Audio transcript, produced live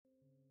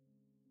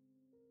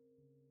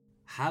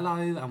Hello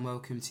and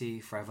welcome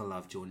to Forever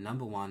Loved, your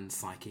number one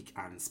psychic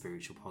and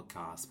spiritual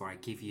podcast, where I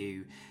give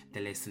you,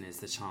 the listeners,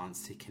 the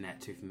chance to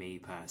connect with me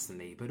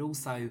personally, but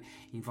also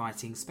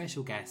inviting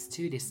special guests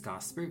to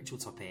discuss spiritual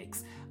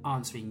topics,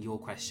 answering your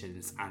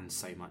questions, and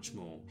so much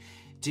more.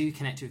 Do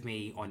connect with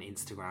me on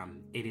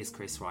Instagram. It is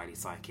Chris Riley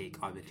Psychic.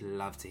 I would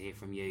love to hear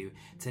from you.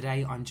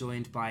 Today I'm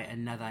joined by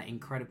another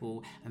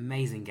incredible,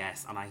 amazing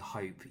guest, and I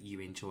hope you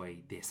enjoy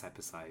this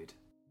episode.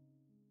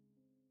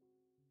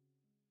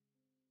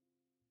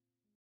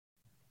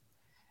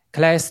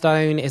 Claire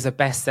Stone is a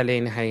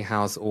best-selling Hay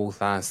House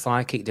author,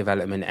 psychic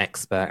development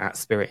expert at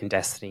Spirit and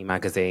Destiny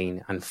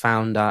magazine, and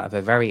founder of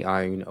her very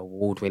own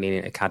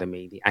award-winning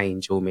academy, the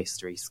Angel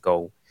Mystery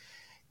School.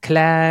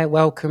 Claire,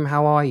 welcome.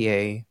 How are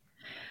you?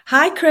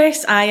 Hi,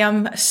 Chris. I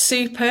am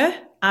super.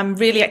 I'm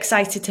really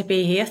excited to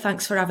be here.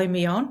 Thanks for having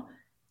me on.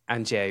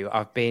 And you,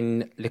 I've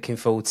been looking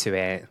forward to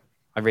it.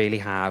 I really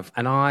have.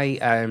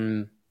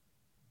 And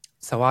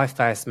so I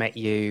first met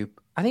you,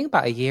 I think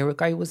about a year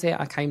ago, was it?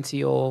 I came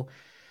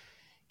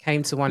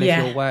to one of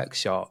your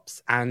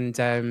workshops, and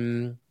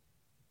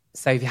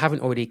so if you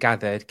haven't already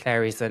gathered,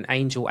 Claire is an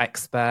angel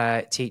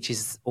expert,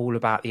 teaches all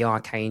about the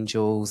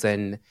archangels,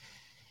 and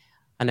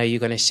I know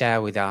you're going to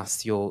share with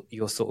us your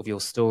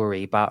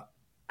story, but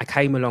I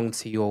came along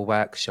to your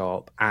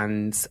workshop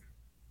and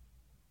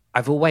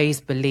I've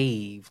always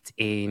believed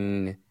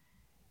in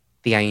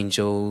the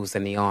angels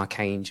and the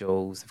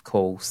archangels, of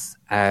course,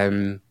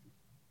 but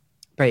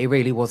it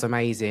really was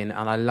amazing,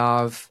 and I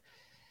love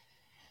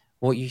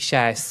what you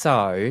share.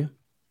 So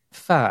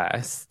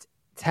first,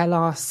 tell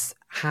us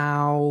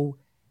how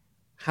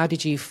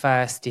did you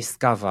first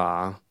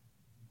discover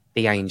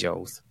the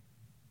angels?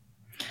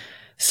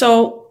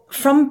 So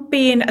from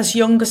being as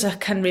young as I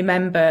can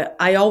remember,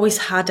 I always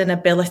had an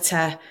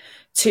ability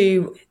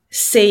to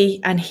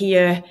see and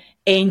hear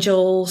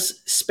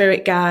angels,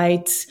 spirit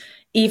guides,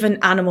 even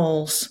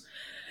animals.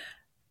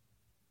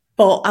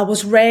 But I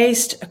was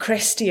raised a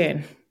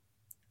Christian.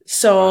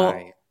 So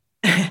Right.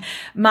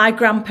 My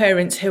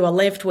grandparents who I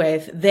lived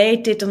with, they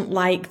didn't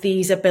like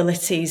these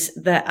abilities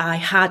that I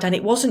had. And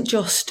it wasn't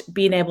just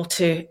being able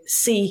to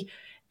see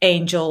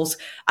angels.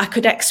 I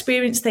could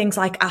experience things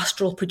like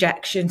astral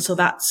projection. So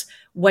that's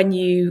when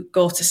you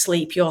go to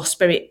sleep, your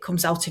spirit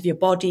comes out of your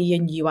body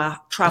and you are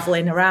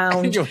traveling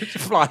around. And you're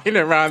flying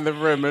around the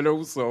room and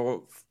all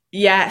sorts.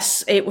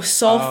 Yes, it was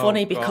so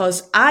funny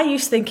because I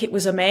used to think it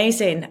was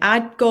amazing.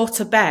 I'd go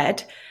to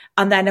bed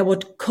and then I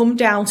would come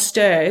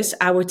downstairs.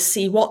 I would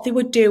see what they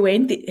were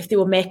doing, if they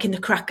were making the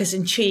crackers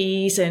and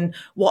cheese and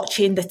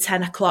watching the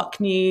 10 o'clock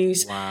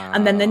news. Wow.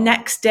 And then the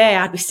next day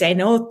I'd be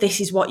saying, oh, this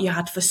is what you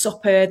had for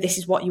supper. This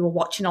is what you were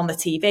watching on the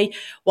TV.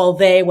 Well,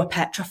 they were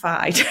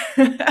petrified.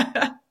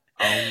 Oh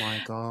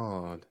my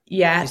God.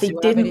 Yeah, they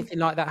didn't have anything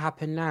like that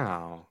happen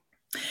now.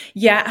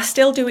 Yeah, I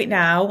still do it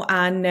now.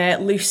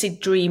 And lucid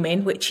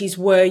dreaming, which is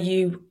where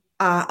you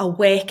are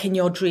awake in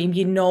your dream.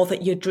 You know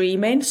that you're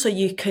dreaming, so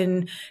you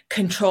can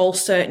control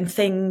certain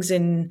things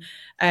and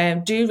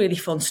do really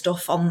fun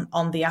stuff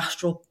on the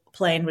astral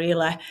plane,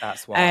 really.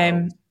 That's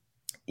wild.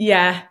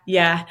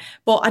 Yeah.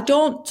 But I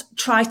don't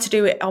try to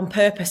do it on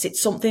purpose. It's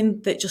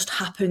something that just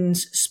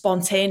happens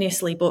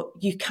spontaneously, but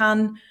you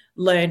can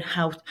learn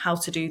how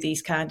to do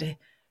these kind of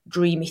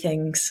dreamy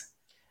things.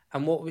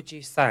 And what would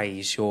you say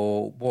is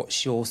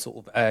what's your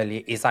sort of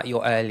is that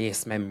your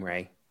earliest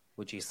memory,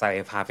 would you say,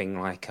 of having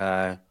like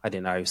a, I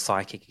don't know,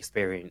 psychic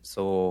experience?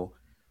 Or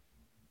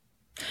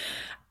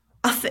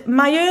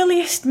my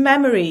earliest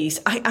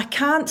memories, I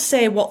can't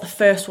say what the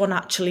first one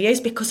actually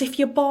is, because if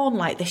you're born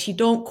like this, you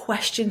don't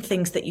question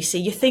things that you see.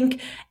 You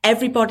think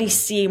everybody's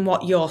seeing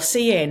what you're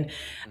seeing.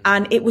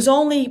 And it was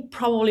only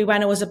probably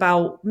when I was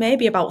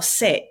maybe about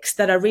 6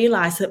 that I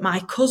realised that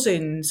my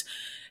cousins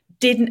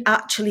didn't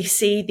actually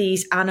see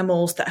these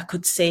animals that I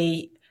could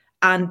see,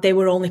 and they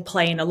were only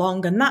playing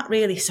along. And that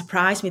really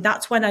surprised me.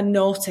 That's when I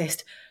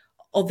noticed,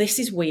 oh, this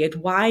is weird.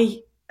 Why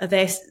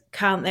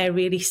can't they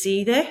really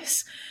see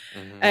this?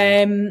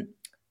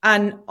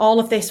 And all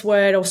of this,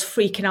 where I was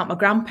freaking out my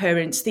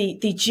grandparents, they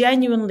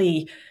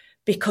genuinely,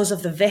 because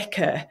of the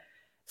vicar,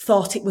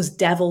 thought it was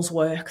devil's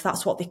work.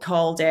 That's what they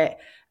called it.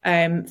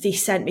 They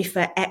sent me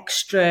for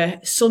extra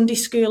Sunday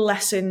school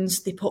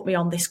lessons. They put me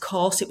on this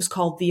course. It was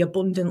called The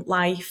Abundant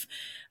Life.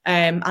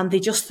 And they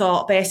just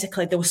thought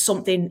basically there was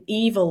something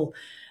evil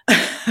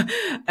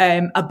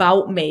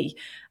about me.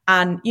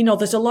 And, you know,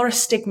 there's a lot of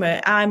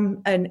stigma.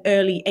 I'm an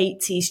early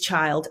 80s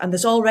child, and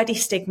there's already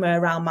stigma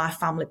around my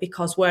family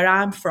because where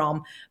I'm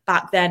from,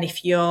 back then,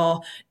 if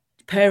your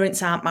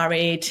parents aren't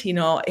married, you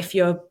know, if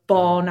you're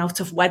born out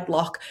of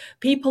wedlock,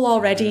 people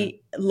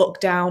already look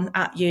down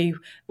at you.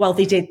 Well,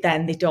 they did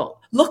then, they don't.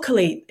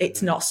 Luckily,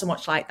 it's not so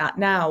much like that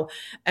now.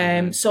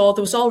 So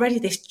there was already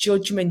this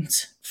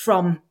judgment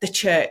from the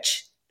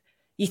church.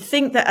 You'd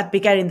think that I'd be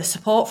getting the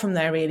support from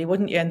there, really,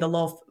 wouldn't you? And the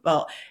love.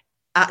 Well,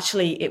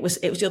 actually, it was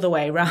the other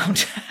way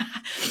around.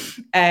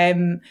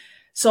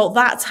 So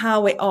that's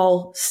how it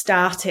all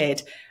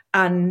started.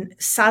 And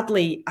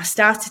sadly, I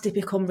started to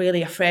become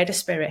really afraid of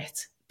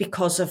spirit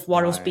because of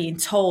what I was being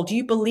told.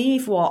 You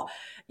believe what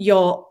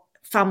your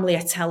family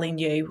are telling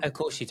you. Of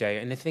course you do.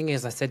 And the thing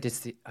is, I said this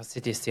the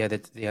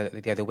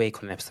other week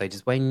on an episode,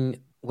 is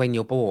when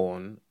you're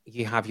born,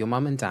 you have your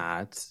mum and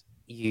dad.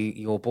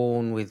 You're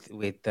born with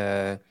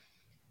the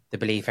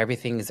belief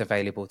everything is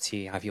available to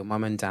you. You have your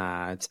mum and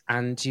dad,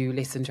 and you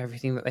listen to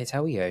everything that they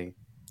tell you.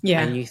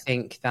 Yeah. And you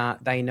think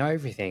that they know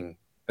everything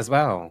as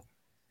well.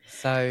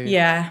 So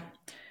yeah.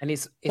 And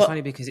it's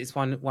funny because it's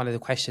one of the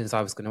questions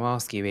I was going to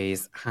ask you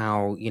is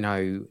how, you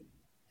know,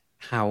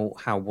 how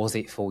was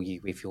it for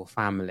you with your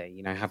family,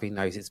 you know, having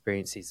those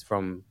experiences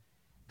from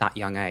that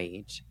young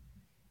age,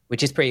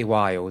 which is pretty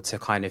wild to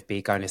kind of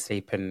be going to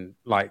sleep and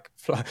like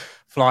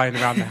flying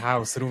around the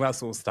house and all that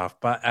sort of stuff.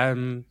 But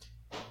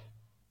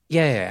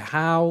yeah,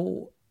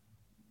 how,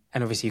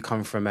 and obviously you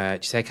come from a,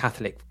 do you say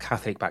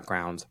Catholic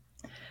background?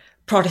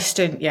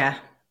 Protestant, yeah.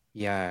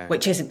 Yeah.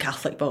 Which isn't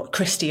Catholic, but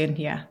Christian,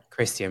 yeah.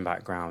 Christian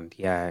background,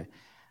 yeah.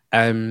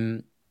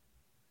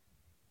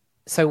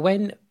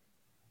 So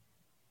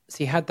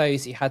you had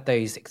those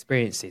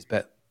experiences,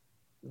 but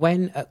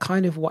when, at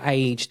kind of what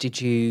age did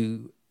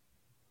you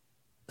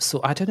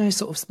sort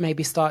of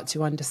maybe start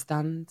to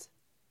understand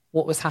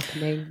what was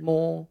happening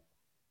more?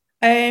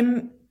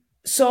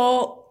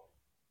 So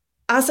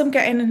as I'm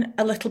getting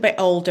a little bit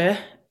older,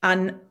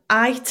 and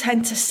I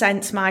tend to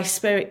sense my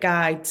spirit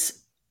guides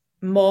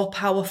more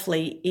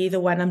powerfully either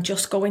when I'm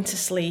just going to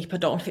sleep. I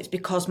don't know if it's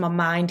because my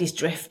mind is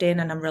drifting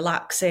and I'm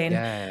relaxing,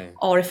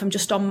 or if I'm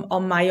just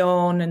on my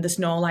own and there's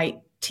no like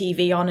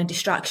TV on and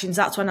distractions.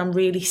 That's when I'm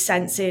really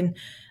sensing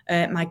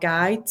my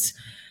guides.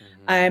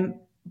 Mm-hmm.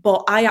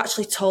 But I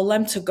actually told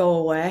them to go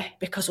away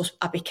because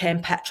I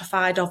became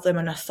petrified of them,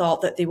 and I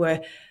thought that they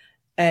were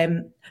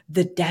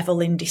the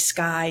devil in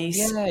disguise.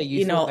 Yeah,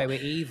 you thought they were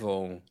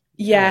evil.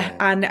 Yeah,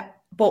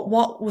 but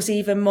what was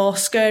even more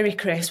scary,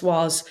 Chris,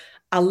 was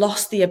I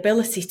lost the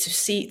ability to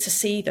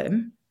see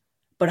them,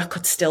 but I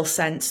could still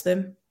sense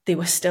them. They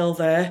were still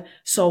there.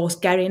 So I was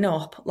getting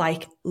up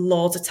like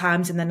loads of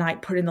times in the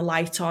night, putting the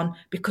light on,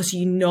 because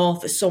you know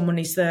that someone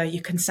is there,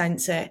 you can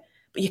sense it,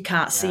 but you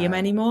can't see them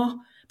anymore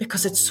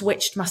because I'd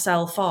switched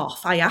myself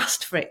off. I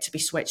asked for it to be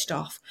switched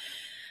off.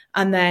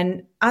 And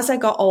then as I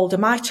got older,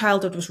 my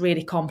childhood was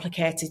really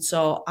complicated,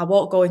 so I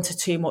won't go into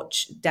too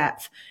much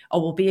depth,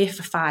 or we'll be here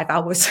for 5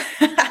 hours.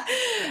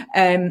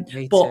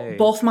 But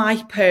both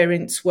my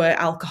parents were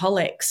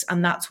alcoholics,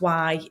 and that's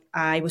why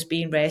I was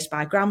being raised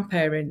by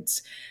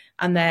grandparents.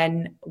 And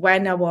then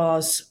when I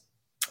was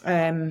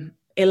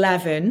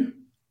 11,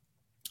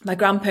 my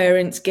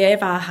grandparents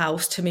gave our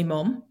house to my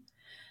mum.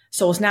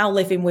 So I was now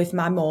living with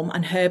my mum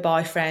and her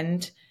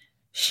boyfriend.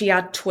 She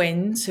had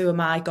twins who were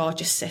my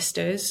gorgeous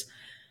sisters.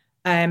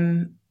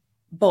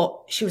 But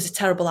she was a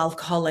terrible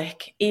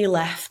alcoholic. He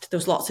left. There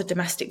was lots of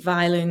domestic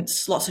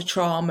violence, lots of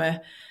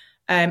trauma.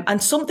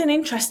 And something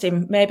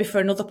interesting, maybe for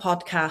another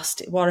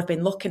podcast, what I've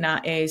been looking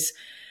at is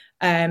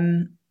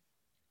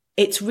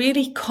it's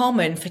really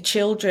common for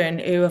children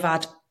who have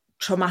had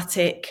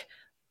traumatic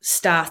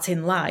start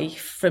in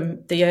life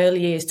from the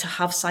early years to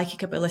have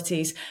psychic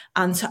abilities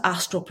and to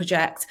astral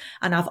project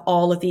and have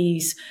all of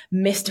these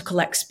mystical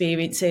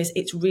experiences.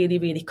 It's really,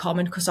 really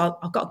common because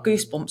I've got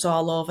goosebumps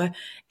all over.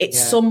 It's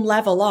some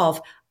level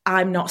of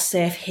I'm not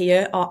safe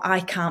here or I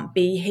can't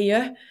be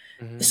here.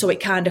 Mm-hmm. So it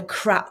kind of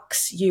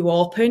cracks you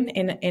open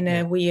in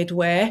a weird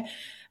way.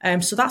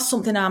 So that's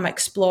something I'm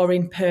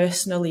exploring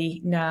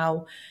personally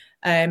now.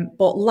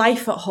 But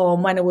life at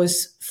home, when I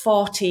was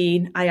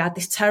 14, I had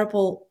this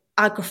terrible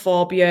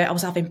agoraphobia. I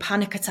was having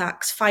panic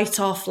attacks, fight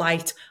or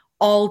flight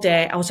all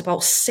day. I was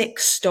about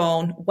 6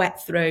 stone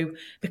wet through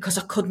because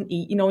I couldn't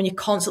eat. You know, when you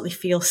constantly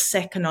feel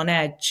sick and on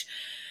edge.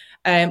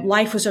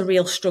 Life was a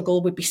real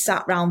struggle. We'd be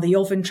sat round the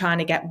oven trying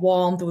to get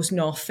warm. There was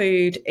no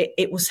food.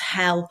 It was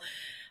hell.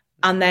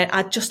 And then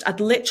I'd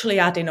literally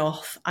had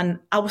enough. And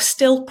I was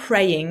still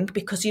praying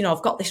because, you know,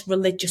 I've got this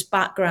religious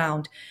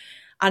background.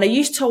 And I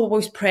used to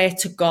always pray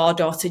to God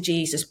or to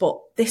Jesus. But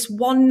this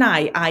one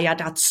night I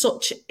had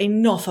such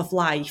enough of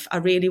life. I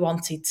really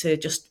wanted to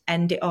just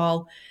end it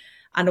all.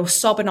 And I was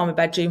sobbing on my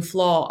bedroom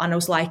floor. And I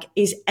was like,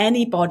 is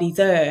anybody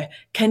there?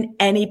 Can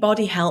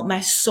anybody help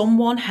me?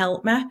 Someone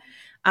help me.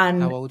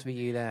 And how old were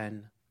you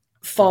then?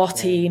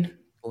 14.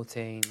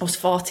 14. I was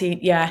 14,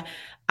 yeah.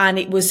 And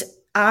it was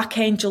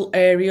Archangel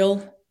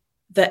Ariel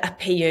that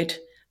appeared.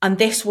 And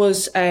this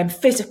was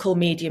physical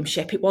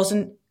mediumship. It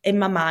wasn't in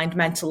my mind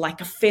mental,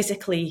 like I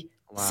physically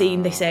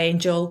seen this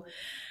angel.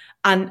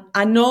 And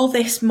I know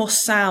this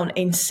must sound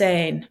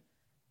insane,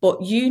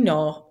 but you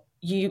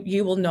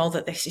will know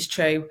that this is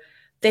true.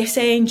 This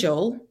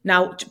angel,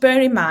 now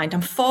bear in mind,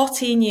 I'm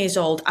 14 years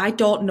old. I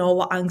don't know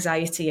what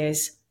anxiety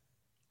is.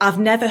 I've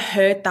never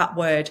heard that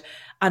word.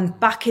 And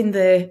back in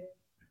the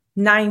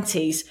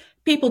 90s,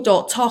 people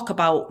don't talk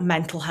about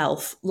mental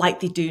health like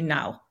they do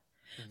now.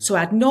 So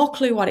I had no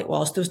clue what it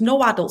was. There was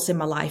no adults in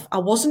my life. I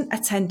wasn't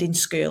attending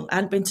school. I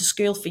hadn't been to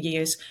school for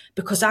years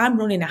because I'm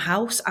running a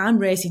house. I'm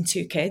raising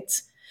 2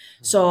 kids.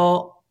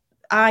 So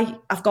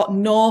I've got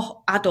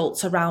no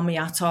adults around me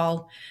at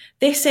all.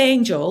 This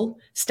angel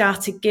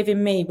started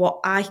giving me what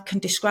I can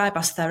describe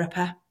as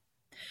therapy.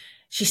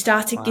 She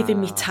started giving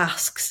me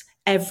tasks.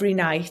 every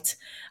night.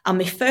 And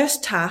my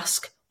first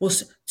task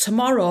was,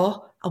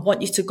 tomorrow, I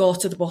want you to go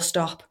to the bus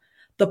stop.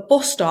 The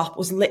bus stop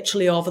was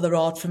literally over the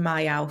road from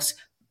my house.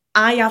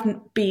 I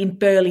haven't been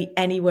barely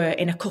anywhere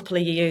in a couple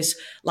of years.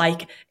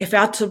 Like, if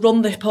I had to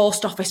run the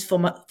post office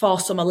for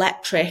some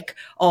electric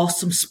or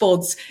some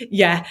spuds,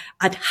 yeah,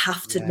 I'd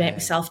have to make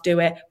myself do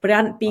it. But I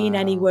hadn't been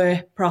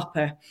anywhere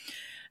proper.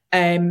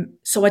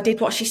 So I did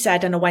what she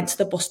said, and I went to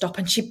the bus stop,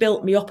 and she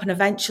built me up, and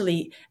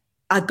eventually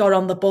I got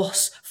on the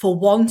bus for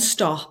one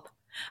stop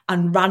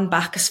and ran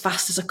back as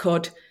fast as I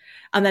could.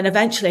 And then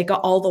eventually I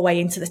got all the way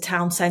into the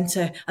town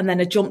centre, and then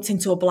I jumped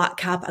into a black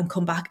cab and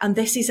come back. And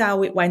this is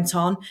how it went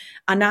on.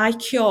 And I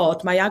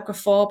cured my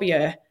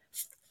agoraphobia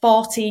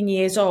 14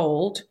 years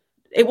old.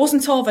 It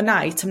wasn't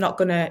overnight.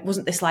 It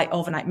wasn't this like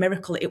overnight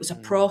miracle. It was a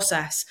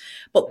process.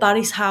 But that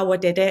is how I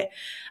did it.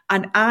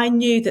 And I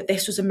knew that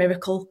this was a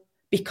miracle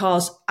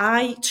because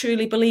I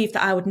truly believed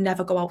that I would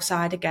never go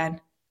outside again,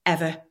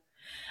 ever.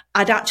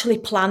 I'd actually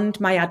planned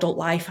my adult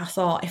life. I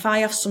thought, if I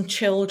have some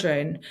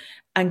children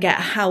and get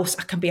a house,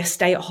 I can be a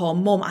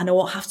stay-at-home mum and I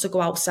won't have to go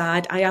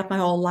outside. I had my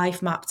whole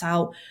life mapped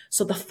out.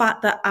 So the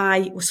fact that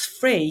I was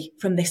free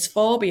from this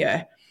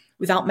phobia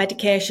without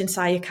medication,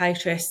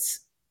 psychiatrists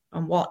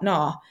and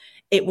whatnot,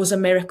 it was a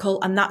miracle.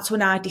 And that's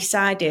when I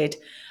decided,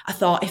 I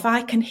thought, if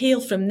I can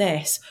heal from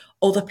this,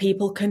 other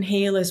people can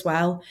heal as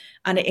well.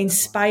 And it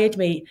inspired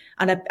me.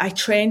 And I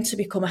trained to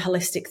become a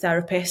holistic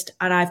therapist.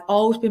 And I've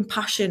always been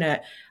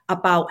passionate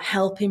about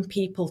helping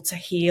people to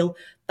heal.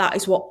 That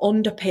is what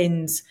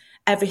underpins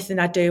everything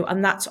I do.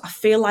 And I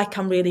feel like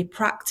I'm really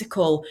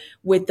practical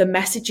with the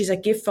messages I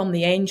give from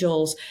the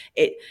angels.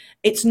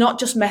 It's not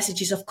just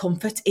messages of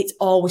comfort. It's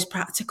always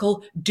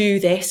practical. Do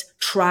this,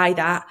 try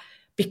that,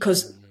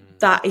 because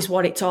that is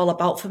what it's all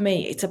about for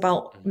me. It's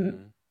about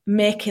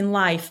making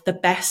life the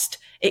best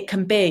it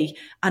can be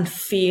and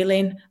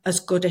feeling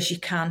as good as you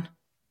can.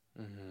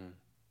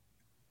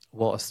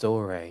 What a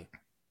story.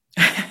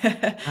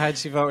 I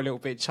actually felt a little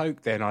bit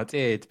choked then. I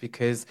did,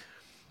 because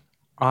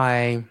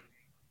I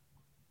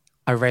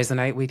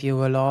resonate with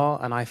you a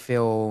lot, and I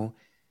feel,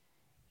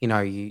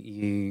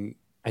 you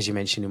as you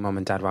mentioned, your mum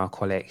and dad were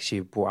alcoholics,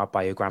 you were brought up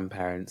by your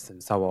grandparents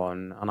and so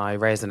on, and I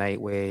resonate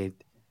with,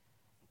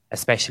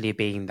 especially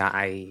being that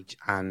age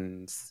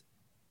and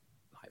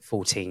like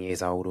 14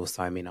 years old or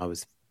so. I mean, I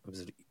was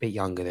a bit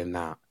younger than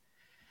that,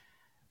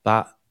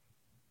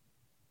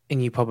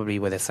 and you probably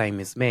were the same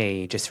as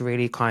me, just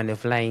really kind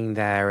of laying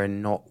there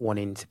and not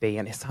wanting to be,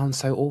 and it sounds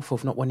so awful,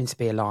 of not wanting to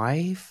be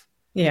alive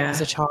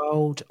as a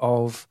child,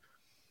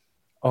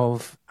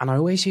 and I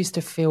always used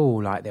to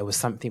feel like there was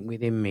something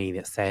within me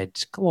that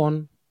said, go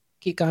on,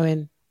 keep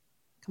going,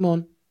 come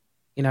on,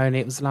 and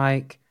it was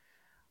like,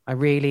 I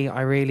really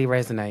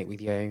resonate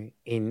with you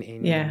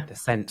in the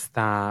sense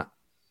that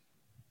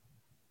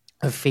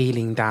of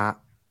feeling that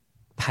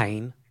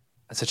pain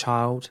as a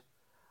child,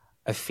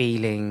 of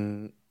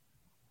feeling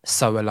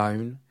so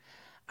alone.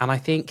 And I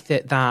think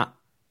that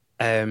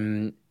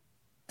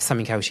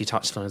something else you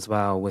touched on as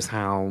well was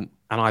how,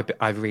 and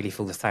I really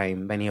feel the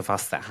same, many of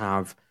us that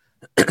have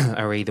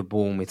are either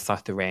born with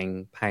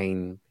suffering,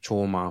 pain,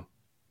 trauma,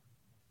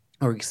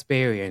 or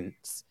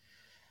experience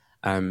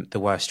the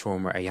worst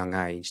trauma at a young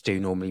age do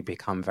normally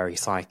become very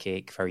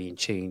psychic, very in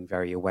tune,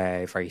 very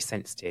aware, very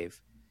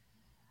sensitive.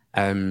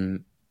 I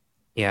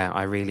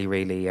really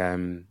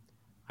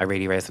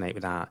resonate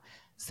with that.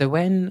 So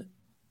when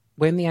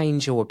the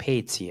angel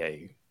appeared to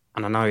you,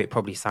 and I know it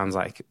probably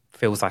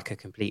feels like a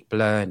complete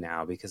blur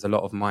now, because a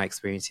lot of my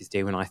experiences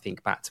do, when I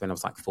think back to when I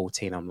was like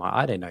 14, I'm like,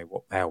 I don't know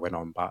what the hell went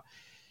on. But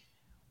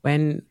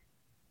when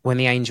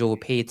the angel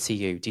appeared to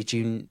you,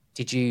 do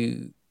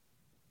you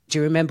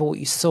remember what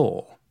you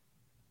saw?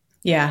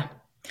 Yeah.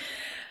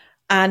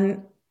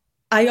 And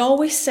I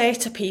always say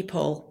to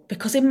people,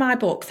 because in my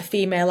book, The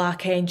Female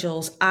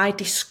Archangels, I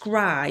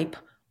describe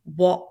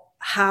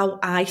how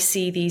I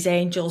see these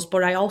angels,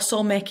 but I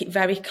also make it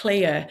very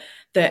clear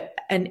that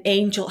an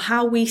angel,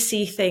 how we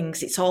see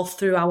things, it's all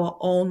through our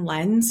own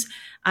lens.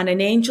 And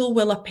an angel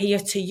will appear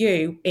to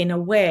you in a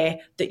way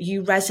that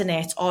you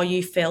resonate or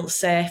you feel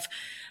safe.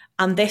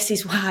 And this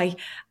is why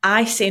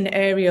I seen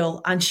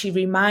Ariel, and she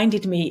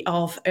reminded me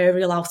of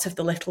Ariel out of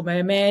The Little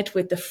Mermaid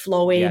with the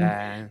flowing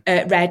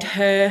red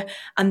hair.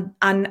 And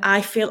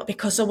I feel,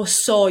 because I was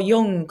so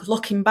young,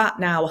 looking back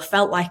now, I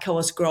felt like I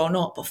was grown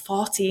up, but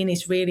 14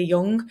 is really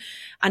young.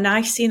 And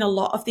I seen a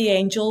lot of the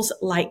angels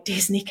like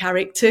Disney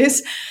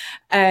characters.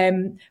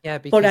 Because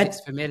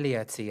it's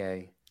familiar to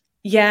you.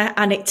 Yeah,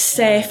 and it's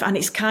safe, and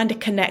it's kind of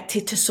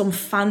connected to some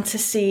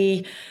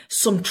fantasy,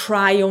 some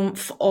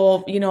triumph,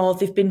 or,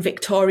 they've been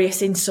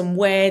victorious in some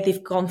way.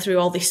 They've gone through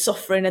all this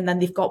suffering and then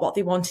they've got what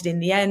they wanted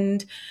in the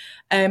end.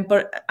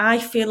 But I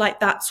feel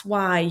like that's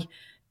why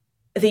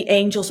the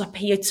angels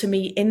appeared to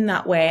me in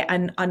that way.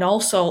 And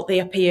also they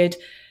appeared,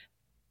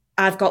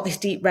 I've got this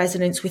deep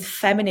resonance with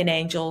feminine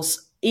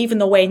angels, even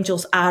though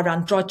angels are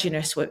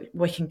androgynous,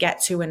 we can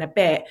get to in a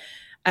bit.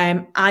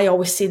 I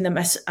always seen them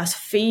as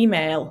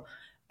female.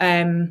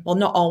 Well,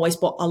 not always,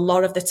 but a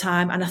lot of the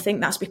time. And I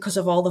think that's because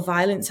of all the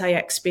violence I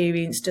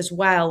experienced as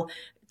well.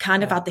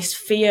 kind of had this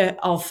fear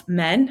of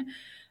men.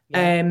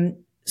 Yeah.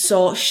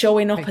 So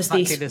showing up as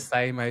Exactly these... the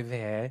same over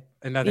here.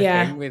 Another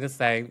Yeah, thing, we're the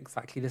same,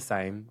 exactly the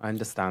same. I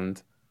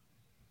understand.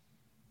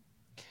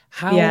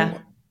 yeah.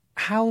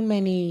 How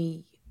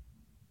many?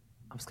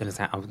 I'm gonna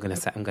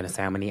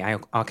say how many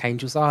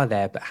archangels are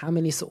there, but how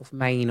many sort of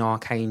main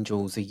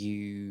archangels are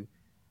you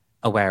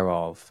aware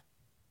of?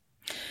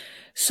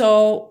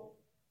 So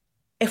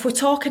if we're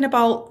talking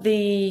about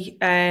the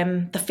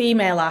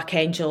female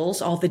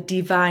archangels or the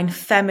divine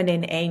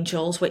feminine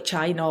angels, which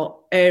are,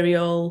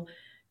 Ariel,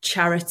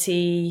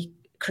 Charity,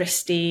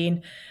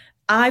 Christine,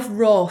 I've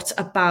wrote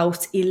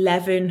about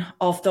 11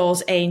 of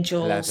those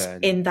angels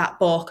 11. in that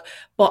book,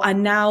 but I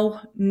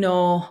now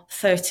know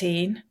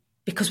 13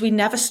 because we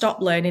never stop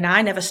learning.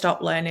 I never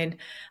stop learning.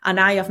 And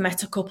I have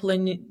met a couple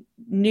of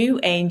new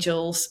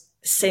angels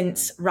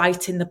since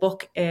writing the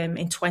book in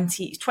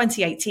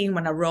 2018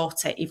 when I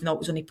wrote it, even though it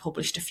was only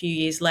published a few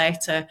years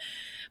later.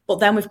 But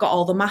then we've got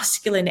all the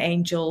masculine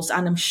angels,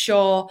 and I'm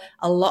sure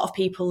a lot of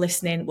people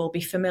listening will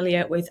be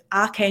familiar with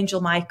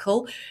Archangel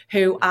Michael,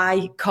 who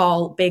I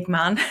call Big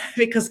Man,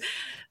 because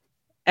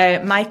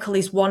Michael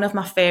is one of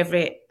my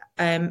favourite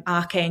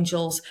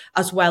archangels,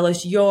 as well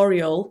as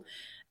Uriel.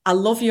 I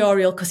love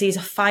Uriel because he's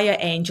a fire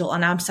angel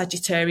and I'm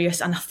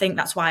Sagittarius, and I think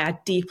that's why I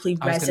deeply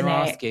I was going to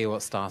resonate. ask you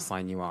what star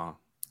sign you are.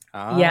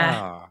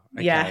 Yeah,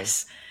 Okay.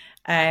 yes.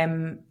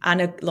 And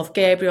I love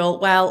Gabriel.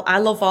 Well, I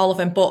love all of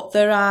them, but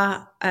there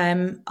are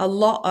a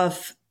lot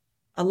of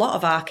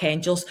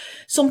archangels.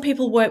 Some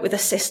people work with a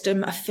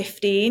system of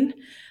 15,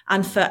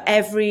 and for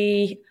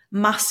every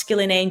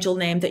masculine angel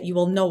name that you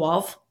will know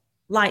of,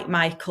 like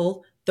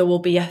Michael, there will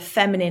be a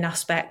feminine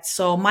aspect.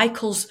 So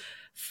Michael's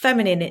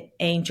feminine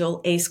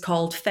angel is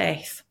called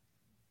Faith.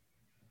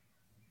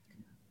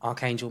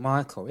 Archangel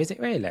Michael, is it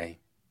really?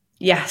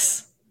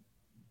 Yes.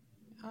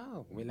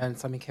 Oh, we learn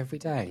something every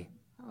day.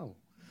 Oh.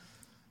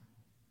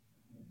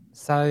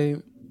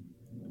 So,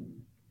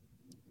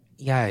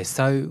 yeah,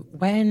 so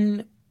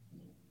when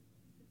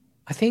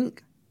I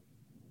think,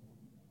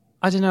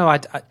 I don't know, I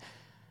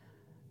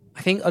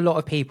think a lot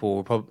of people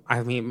will probably,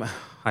 I mean,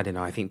 I don't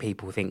know, I think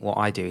people think what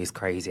I do is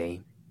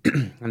crazy.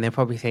 And they'll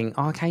probably think,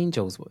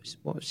 archangels,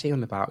 what's she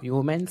on about?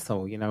 You're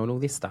mental, and all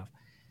this stuff.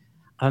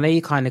 I know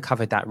you kind of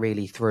covered that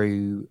really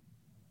through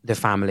the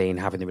family and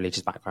having the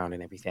religious background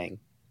and everything.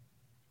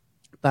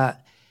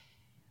 But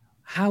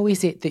how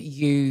is it that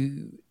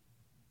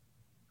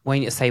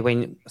when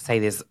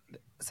there's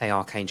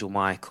Archangel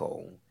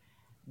Michael,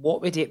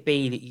 what would it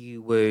be that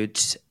you would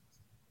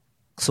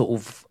sort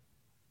of,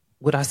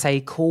 would I say,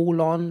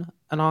 call on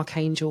an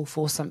archangel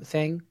for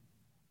something?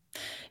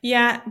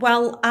 Yeah,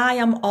 well, I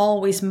am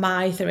always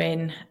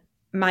mithering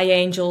my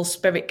angels,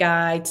 spirit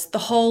guides, the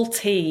whole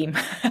team.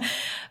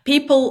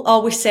 People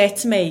always say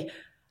to me,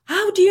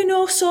 how do you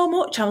know so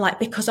much? I'm like,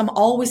 because I'm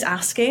always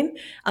asking.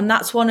 And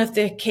that's one of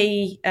the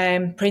key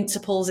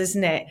principles,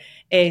 isn't it?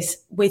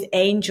 Is with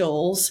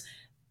angels,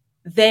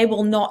 they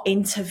will not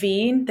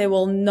intervene.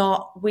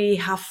 We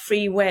have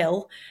free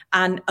will.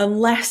 And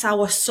unless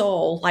our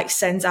soul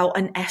sends out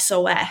an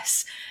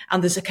SOS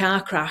and there's a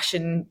car crash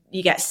and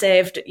you get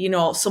saved,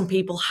 some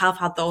people have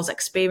had those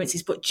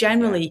experiences, but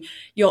generally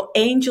your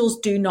angels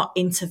do not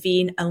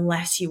intervene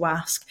unless you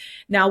ask.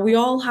 Now, we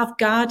all have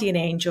guardian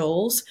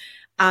angels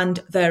and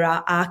there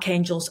are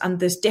archangels, and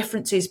there's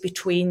differences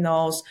between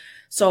those.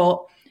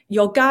 So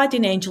your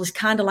guardian angel is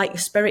kind of like your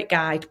spirit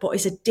guide, but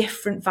it's a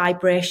different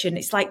vibration.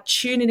 It's like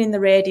tuning in the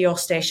radio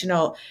station.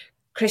 Oh,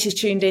 Chris is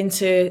tuned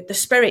into the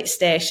spirit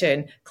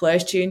station.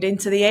 Claire's tuned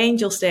into the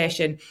angel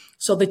station.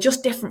 So they're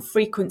just different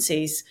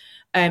frequencies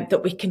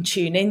that we can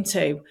tune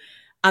into.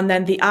 And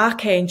then the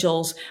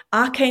archangels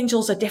are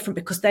different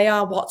because they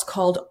are what's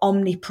called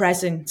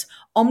omnipresent.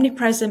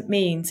 Omnipresent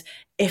means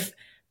if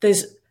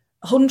there's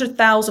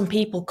 100,000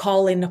 people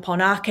calling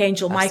upon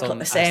Archangel Michael at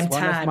the same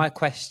time. One of my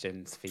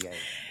questions for you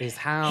is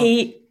how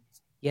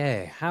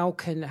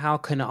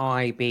can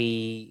I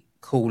be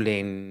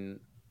calling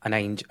an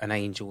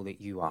angel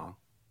that you are?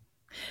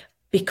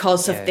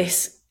 Because of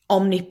this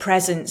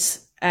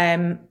omnipresence.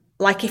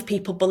 Like if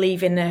people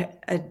believe in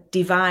a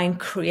divine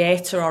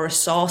creator or a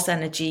source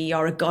energy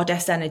or a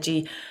goddess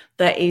energy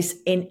that is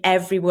in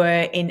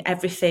everywhere, in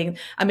everything.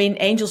 I mean,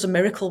 angels are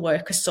miracle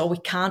workers, so we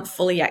can't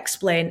fully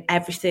explain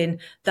everything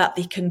that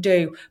they can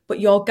do. But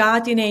your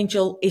guardian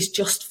angel is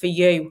just for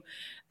you,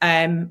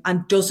 and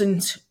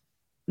doesn't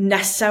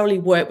necessarily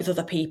work with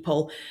other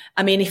people.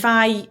 I mean, if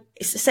I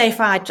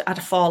had a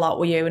fallout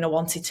with you and I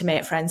wanted to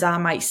make friends, I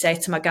might say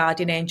to my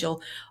guardian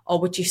angel, or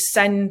would you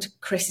send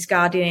Chris's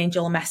guardian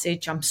angel a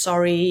message? I'm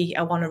sorry,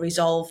 I want to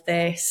resolve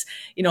this.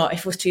 If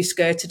I was too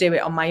scared to do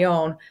it on my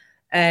own,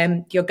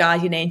 your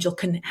guardian angel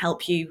can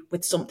help you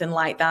with something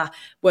like that,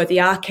 where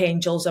the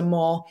archangels are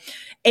more...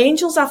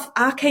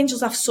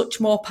 Archangels have such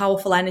more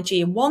powerful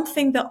energy. And one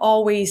thing that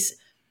always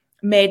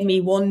made me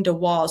wonder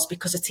was,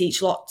 because I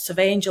teach lots of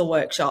angel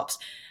workshops,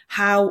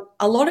 how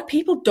a lot of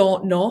people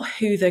don't know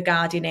who their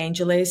guardian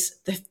angel is.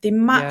 They're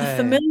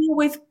familiar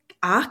with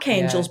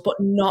archangels, but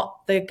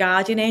not the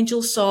guardian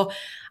angels. So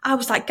I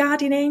was like,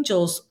 guardian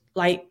angels,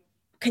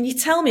 can you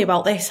tell me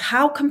about this?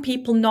 How can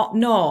people not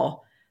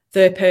know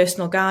their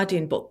personal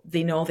guardian, but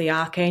they know the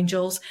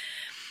archangels?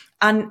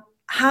 And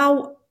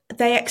how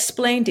they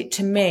explained it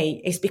to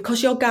me is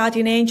because your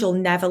guardian angel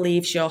never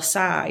leaves your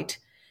side.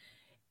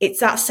 It's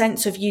that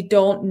sense of you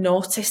don't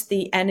notice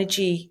the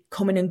energy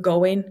coming and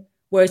going.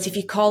 Whereas if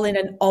you call in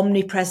an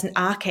omnipresent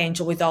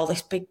archangel with all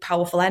this big,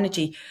 powerful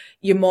energy,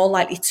 you're more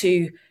likely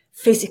to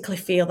physically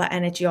feel that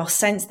energy or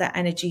sense that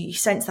energy. You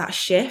sense that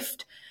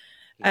shift.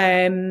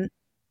 And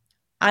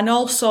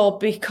also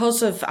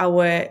because of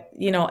our,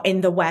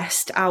 in the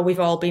West, how we've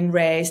all been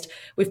raised,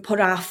 we've put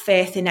our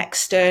faith in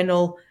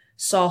external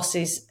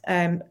sources.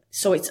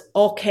 So it's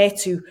okay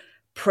to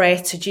pray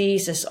to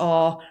Jesus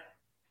or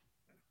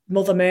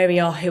Mother Mary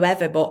or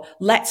whoever, but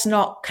let's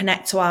not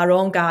connect to our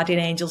own guardian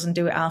angels and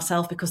do it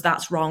ourselves, because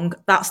that's wrong.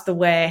 That's the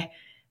way,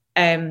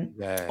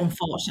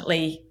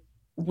 unfortunately,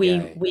 we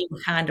were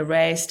kind of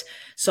raised.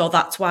 So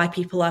that's why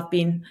people have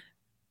been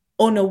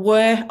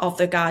unaware of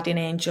the guardian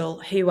angel,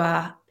 who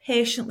are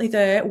patiently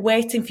there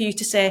waiting for you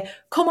to say,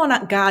 come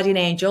on, guardian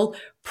angel,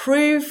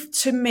 prove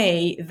to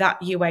me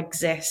that you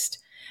exist.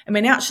 I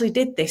mean, I actually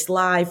did this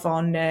live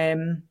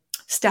on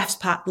Steph's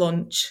Packed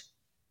Lunch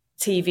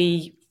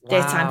TV.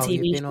 Daytime TV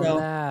you've been show. On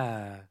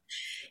there.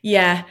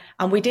 Yeah,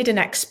 and we did an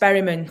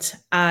experiment,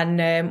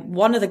 and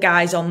one of the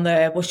guys on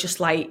there was just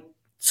like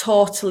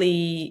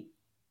totally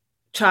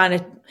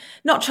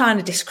not trying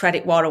to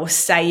discredit what I was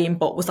saying,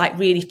 but was like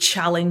really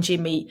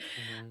challenging me.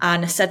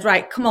 And I said,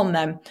 right, come on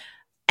then.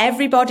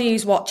 Everybody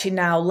who's watching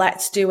now,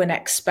 let's do an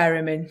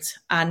experiment.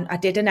 And I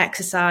did an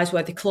exercise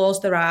where they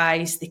closed their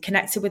eyes, they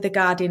connected with the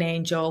guardian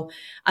angel.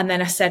 And then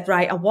I said,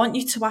 right, I want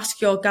you to ask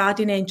your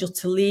guardian angel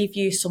to leave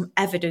you some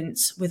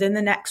evidence within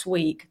the next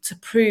week to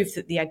prove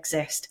that they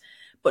exist.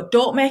 But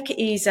don't make it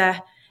easy.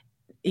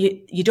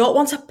 You don't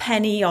want a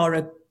penny or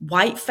a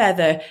white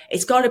feather.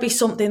 It's got to be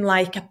something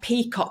like a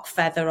peacock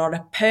feather or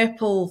a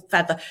purple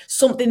feather,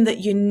 something that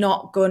you're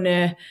not going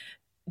to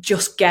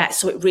just get,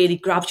 so it really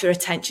grabs your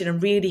attention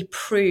and really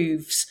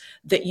proves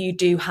that you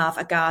do have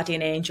a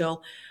guardian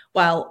angel.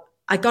 Well,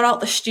 I got out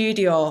the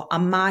studio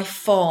and my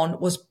phone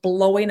was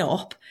blowing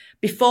up.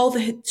 Before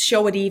the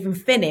show had even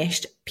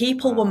finished,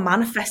 people were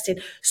manifesting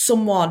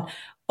someone.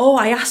 Oh,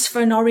 I asked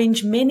for an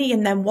orange Mini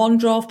and then one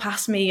drove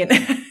past me, and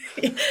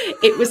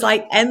it was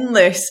like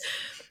endless.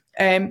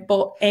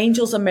 But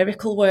angels are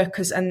miracle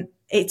workers, and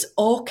it's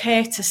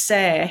okay to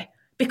say,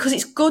 because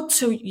it's good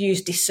to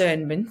use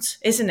discernment,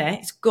 isn't it?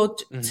 It's good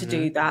to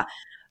do that.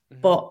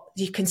 But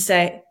you can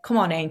say, come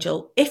on,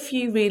 angel, if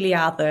you really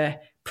are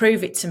there,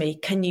 prove it to me.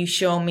 Can you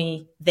show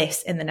me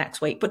this in the next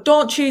week? But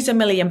don't choose £1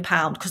 million,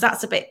 because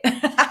that's a bit...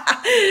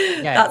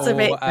 that's a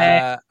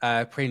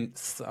bit...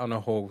 Prince on a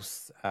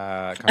horse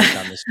coming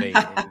down the street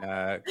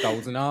in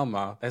golden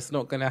armour. That's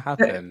not going to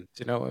happen.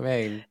 Do you know what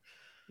I mean?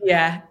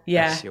 Yeah.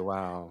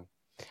 Wow.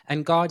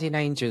 And guardian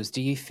angels,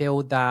 do you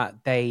feel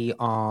that they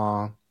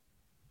are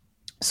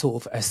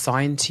sort of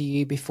assigned to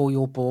you before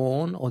you're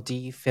born, or do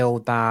you feel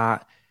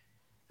that...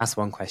 That's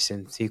one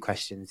question. 2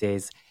 questions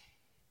is,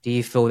 do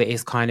you feel that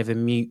it's kind of a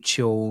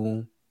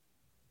mutual...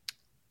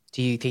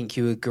 Do you think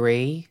you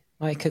agree,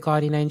 like a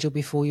guardian angel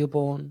before you're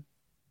born?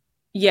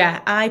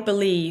 Yeah, I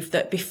believe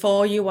that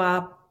before you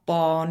are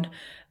born,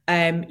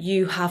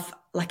 you have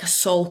like a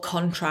soul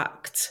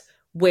contract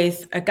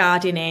with a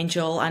guardian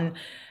angel, and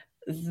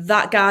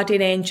that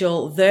guardian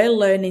angel, they're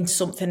learning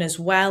something as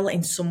well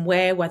in some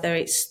way, whether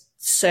it's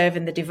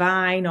serving the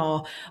divine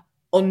or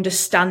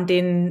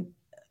understanding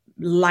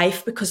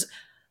life, because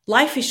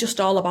life is just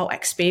all about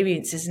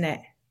experience, isn't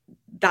it?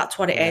 That's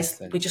what it is.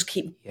 We just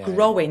keep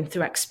growing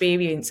through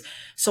experience.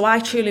 So I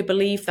truly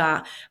believe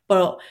that.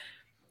 But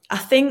I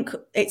think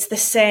it's the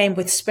same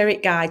with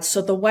spirit guides.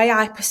 So the way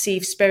I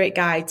perceive spirit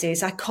guides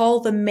is, I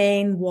call the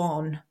main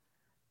one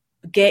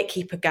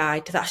gatekeeper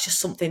guide. That's just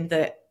something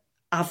that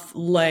I've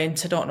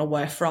learned, I don't know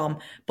where from.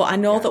 But I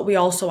know that we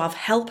also have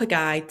helper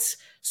guides.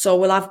 So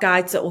we'll have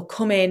guides that will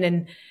come in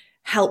and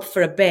help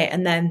for a bit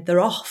and then they're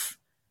off.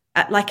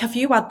 Like, have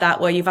you had that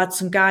where you've had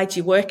some guides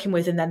you're working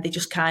with and then they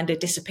just kind of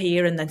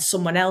disappear and then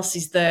someone else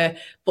is there?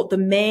 But the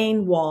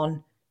main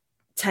one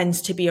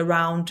tends to be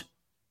around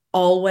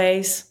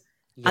always.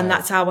 Yeah. And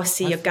that's how I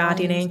see a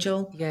guardian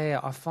angel.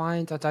 Yeah, I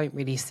find I don't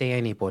really see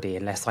anybody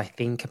unless I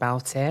think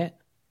about it.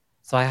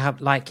 So I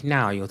have, like,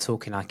 now you're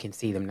talking, I can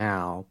see them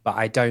now, but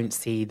I don't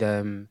see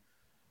them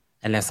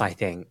unless I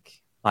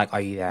think. Like,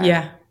 are you there?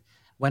 Yeah.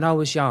 When I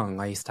was young,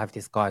 I used to have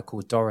this guy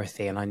called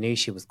Dorothy, and I knew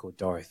she was called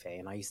Dorothy,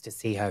 and I used to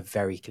see her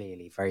very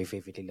clearly, very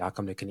vividly, like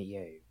I'm looking at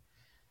you.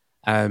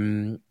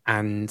 And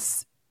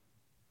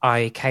I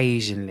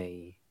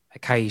occasionally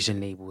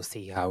will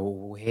see her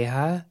or will hear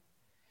her.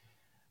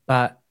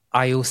 But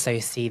I also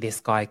see this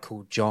guy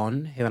called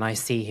John, who, and I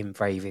see him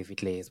very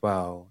vividly as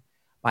well.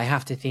 I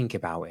have to think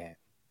about it,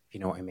 if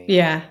you know what I mean.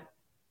 Yeah.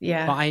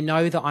 But I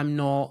know that I'm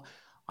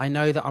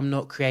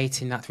not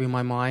creating that through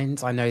my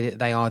mind. I know that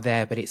they are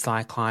there, but it's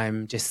like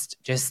I'm just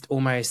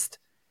almost,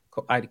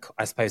 I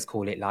suppose,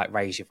 call it like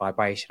raise your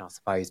vibration, I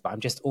suppose. But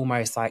I'm just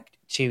almost like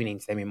tuning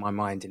to them in my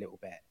mind a little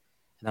bit.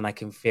 And then I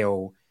can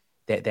feel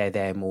they're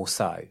there more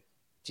so.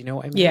 Do you know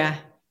what I mean?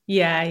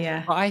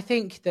 Yeah. But I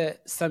think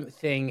that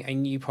something,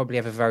 and you probably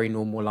have a very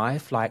normal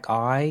life, like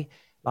I,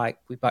 but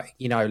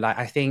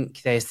I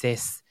think there's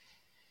this,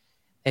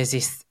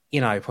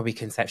 probably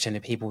conception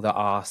of people that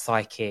are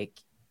psychic,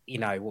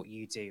 what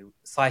you do,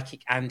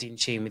 psychic and in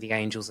tune with the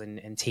angels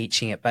and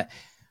teaching it. But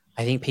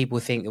I think people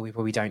think that we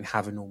probably don't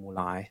have a normal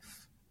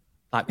life.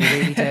 Like we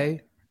really do.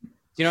 Do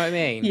you know what I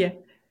mean?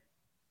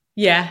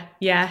 Yeah.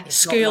 It's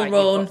School not like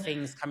run. you've got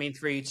things coming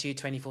through to you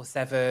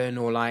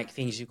 24/7 or like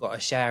things you've got to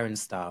share and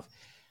stuff.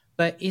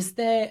 But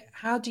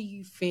how do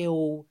you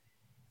feel,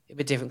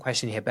 a different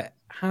question here, but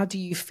how do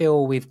you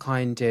feel with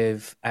kind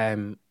of,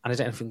 and I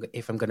don't know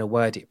if I'm going to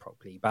word it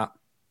properly, but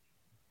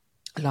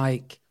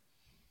like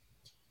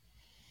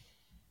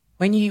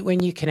when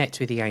you connect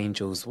with the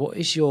angels, what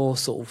is your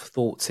sort of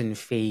thoughts and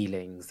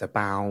feelings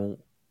about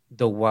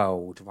the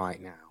world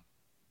right now?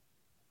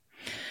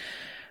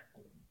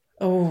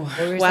 Oh,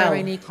 Or is there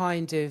any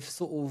kind of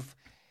sort of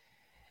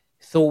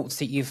thoughts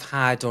that you've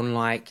had on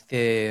like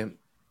the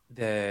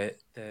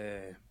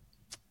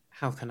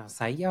how can I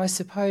say? Yeah, I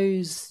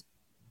suppose,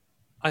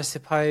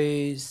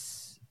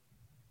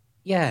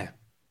 yeah,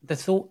 the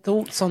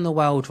thoughts on the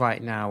world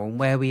right now and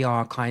where we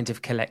are kind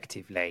of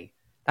collectively.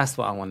 That's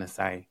what I want to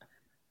say.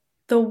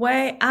 The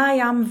way I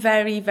am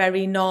very,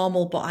 very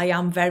normal, but I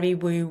am very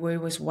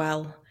woo-woo as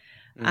well.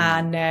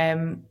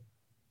 And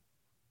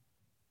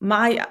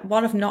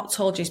what I've not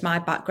told you is my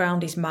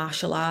background is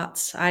martial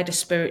arts. I had a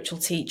spiritual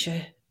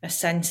teacher, a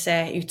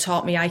sensei, who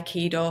taught me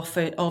Aikido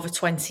for over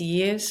 20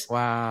 years.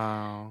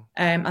 Wow.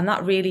 And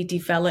that really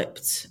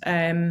developed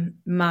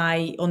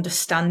my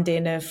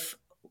understanding of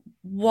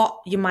what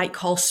you might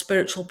call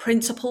spiritual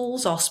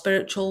principles or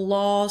spiritual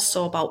laws,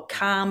 so about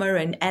karma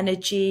and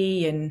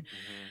energy and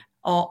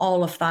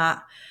all of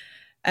that.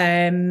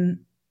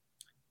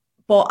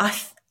 But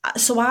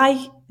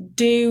I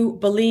do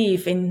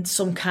believe in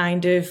some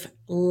kind of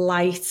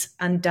light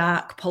and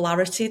dark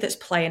polarity that's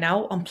playing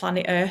out on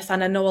planet Earth.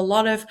 And I know a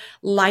lot of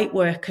light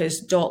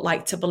workers don't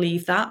like to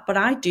believe that, but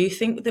I do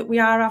think that we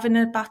are having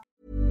a battle.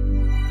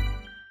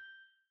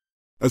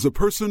 As a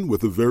person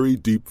with a very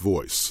deep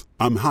voice,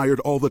 I'm hired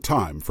all the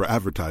time for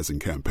advertising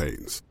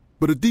campaigns.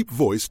 But a deep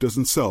voice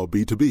doesn't sell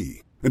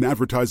B2B, and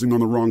advertising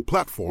on the wrong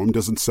platform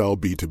doesn't sell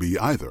B2B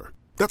either.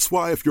 That's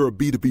why if you're a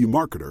B2B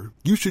marketer,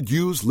 you should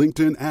use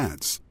LinkedIn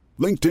ads.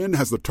 LinkedIn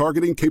has the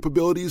targeting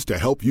capabilities to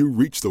help you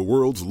reach the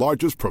world's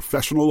largest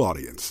professional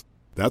audience.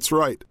 That's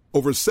right,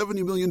 over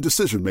 70 million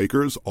decision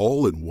makers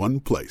all in one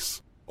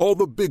place. All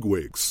the big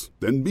wigs,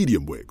 then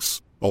medium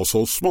wigs,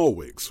 also small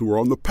wigs who are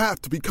on the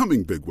path to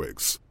becoming big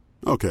wigs.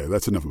 Okay,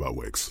 that's enough about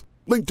wigs.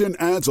 LinkedIn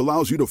ads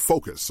allows you to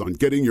focus on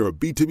getting your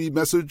B2B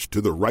message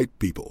to the right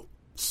people.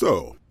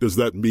 So, does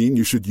that mean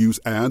you should use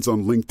ads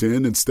on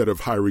LinkedIn instead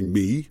of hiring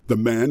me, the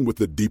man with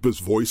the deepest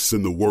voice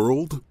in the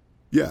world?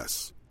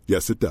 Yes.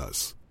 Yes, it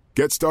does.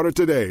 Get started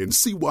today and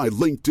see why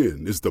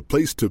LinkedIn is the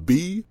place to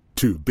be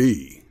to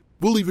be.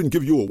 We'll even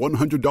give you a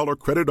 $100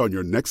 credit on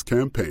your next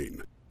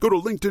campaign. Go to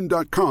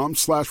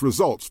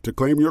linkedin.com/results to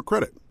claim your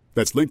credit.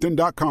 That's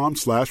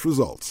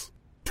linkedin.com/results.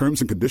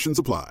 Terms and conditions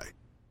apply.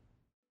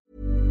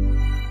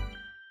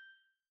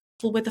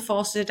 With the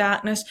forces of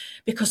darkness,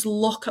 because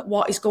look at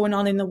what is going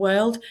on in the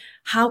world.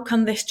 How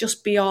can this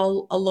just be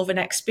all a loving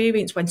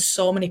experience when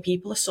so many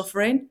people are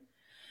suffering?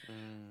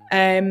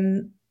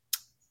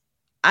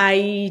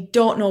 I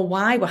don't know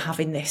why we're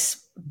having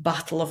this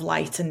battle of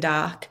light and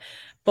dark,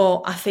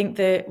 but I think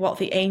that what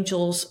the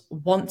angels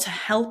want to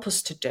help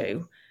us to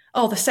do.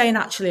 Oh, they're saying,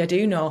 actually, I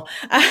do know.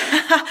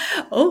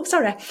 Oh,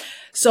 sorry.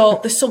 So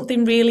there's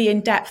something really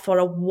in depth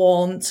where I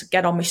won't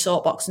get on my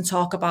soapbox and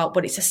talk about,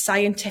 but it's a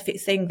scientific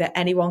thing that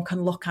anyone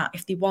can look at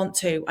if they want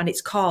to. And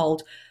it's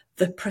called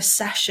the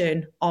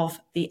precession of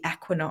the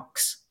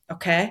equinox.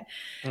 Okay.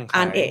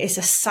 And it is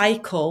a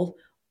cycle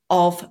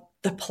of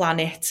the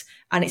planet,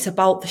 and it's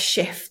about the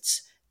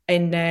shifts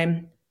in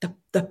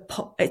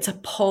it's a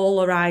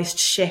polarized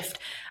shift.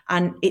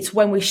 And it's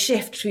when we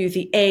shift through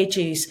the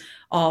ages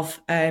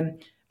of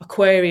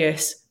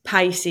Aquarius,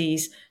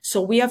 Pisces.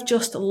 So we have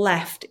just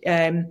left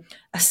a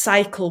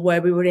cycle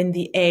where we were in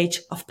the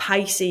age of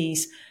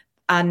Pisces,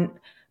 and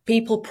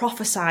people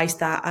prophesized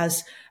that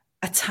as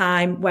a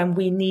time when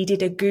we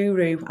needed a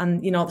guru.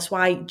 And, that's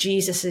why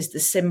Jesus is the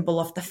symbol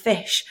of the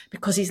fish,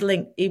 because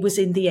he was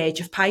in the age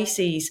of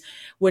Pisces.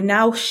 We're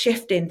now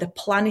shifting. The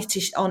planet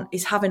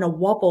is having a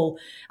wobble,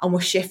 and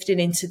we're shifting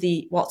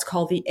into what's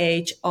called the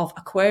age of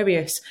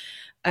Aquarius.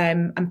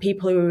 And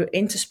people who are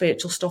into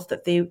spiritual stuff,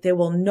 that they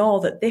will know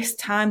that this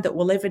time that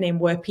we're living in,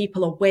 where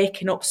people are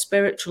waking up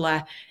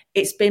spiritually,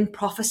 it's been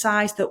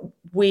prophesized that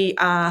we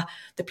are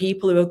the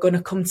people who are going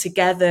to come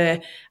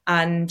together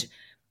and,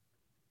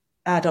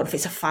 I don't know if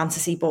it's a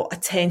fantasy, but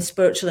attain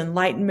spiritual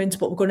enlightenment,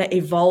 but we're going to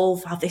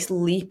evolve, have this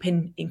leap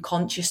in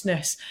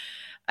consciousness.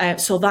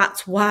 So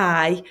that's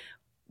why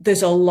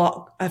there's a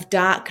lot of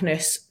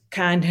darkness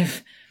kind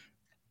of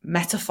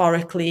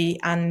metaphorically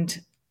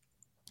and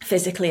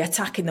physically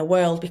attacking the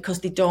world, because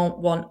they don't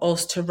want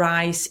us to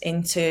rise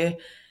into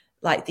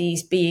like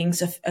these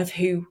beings of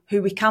who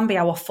we can be,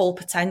 our full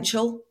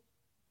potential.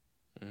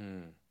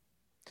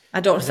 I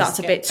don't know if that's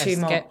a bit too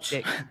much.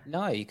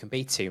 No, you can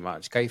be too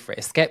much. Go for it.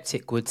 A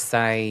skeptic would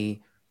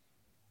say,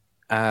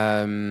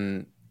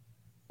 well,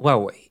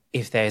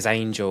 if there's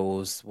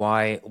angels,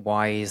 why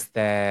is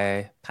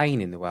there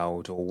pain in the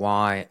world? Or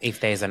why, if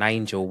there's an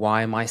angel,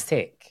 why am I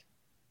sick?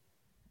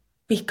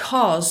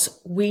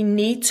 Because we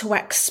need to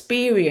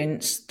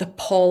experience the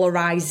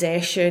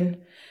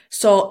polarization.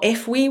 So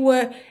if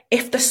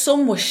the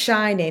sun was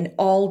shining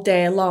all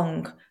day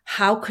long,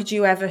 how could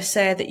you ever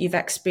say that you've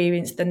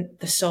experienced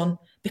the sun?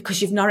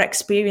 Because you've not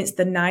experienced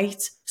the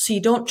night. So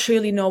you don't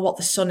truly know what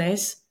the sun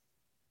is.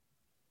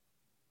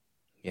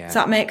 Yeah. Does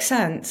that make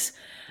sense?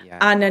 Yeah.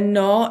 And I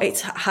know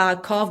it's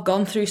hardcore. I've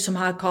gone through some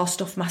hardcore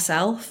stuff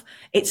myself.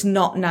 It's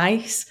not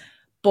nice.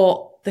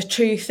 But the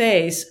truth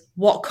is,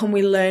 what can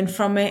we learn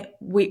from it?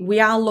 We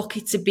are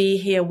lucky to be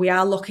here. We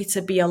are lucky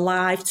to be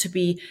alive, to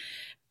be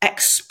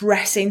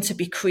expressing, to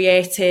be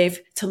creative,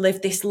 to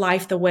live this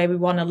life the way we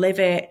want to live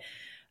it.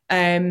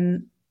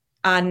 And,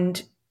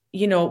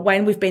 you know,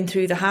 when we've been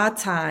through the hard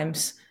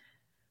times,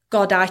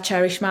 God, I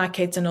cherish my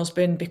kids and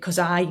husband because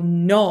I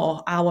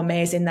know how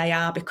amazing they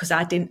are because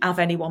I didn't have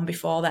anyone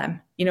before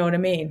them. You know what I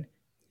mean?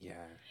 Yeah.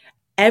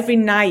 Every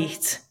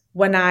night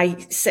when I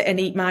sit and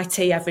eat my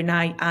tea every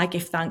night, I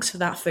give thanks for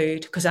that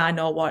food because I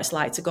know what it's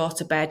like to go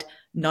to bed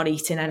not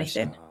eating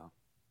anything.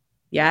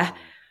 Yeah.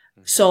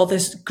 Mm-hmm. So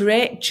there's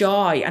great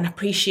joy and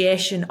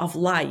appreciation of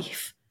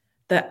life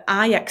that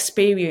I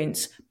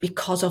experience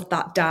because of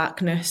that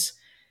darkness.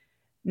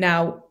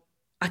 Now,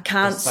 I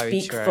can't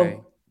speak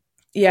for...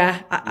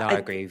 Yeah. I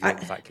agree with you.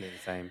 Exactly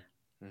the same.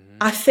 Mm-hmm.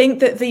 I think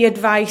that the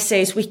advice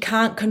is we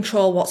can't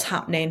control what's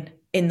happening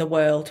in the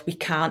world. We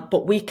can't,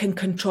 but we can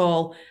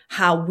control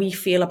how we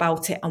feel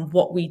about it and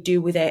what we do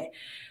with it.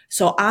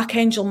 So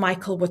Archangel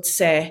Michael would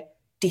say,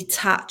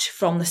 detach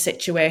from the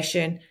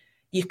situation.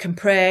 You can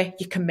pray,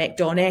 you can make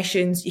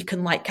donations, you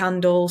can light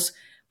candles.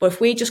 But if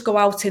we just go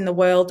out in the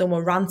world and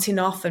we're ranting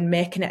off and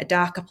making it a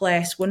darker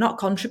place, we're not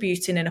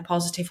contributing in a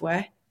positive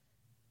way.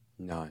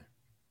 No.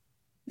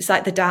 It's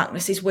like the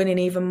darkness is winning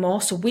even more.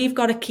 So we've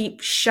got to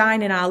keep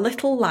shining our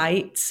little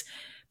lights,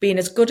 being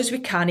as good as we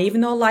can,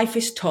 even though life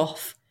is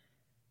tough.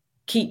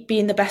 Keep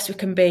being the best we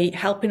can be,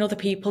 helping other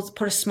people to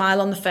put a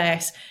smile on the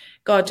face.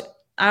 God,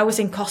 I was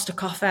in Costa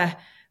Coffee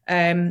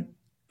a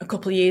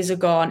couple of years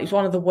ago, and it was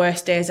one of the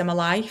worst days of my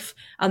life.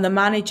 And the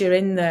manager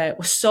in there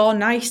was so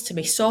nice to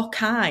me, so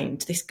kind,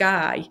 this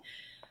guy,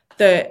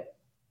 that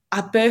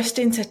I burst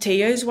into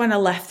tears when I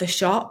left the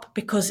shop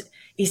because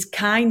his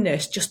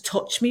kindness just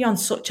touched me on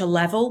such a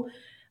level.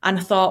 And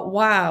I thought,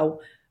 wow,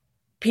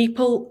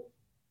 people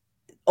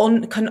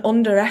can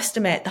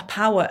underestimate the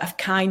power of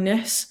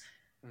kindness.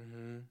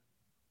 Mm-hmm.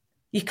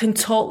 You can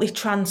totally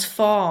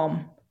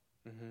transform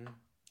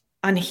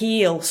and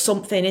heal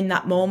something in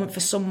that moment for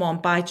someone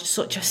by just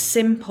such a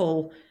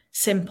simple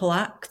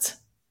act.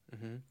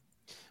 Mm-hmm.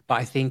 But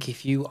I think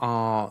if you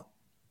are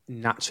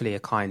naturally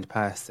a kind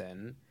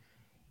person,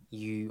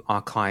 you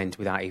are kind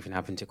without even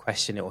having to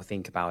question it or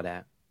think about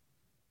it.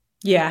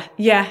 Yeah.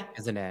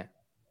 Isn't it?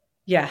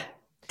 Yeah,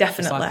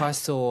 definitely. It's like I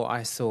saw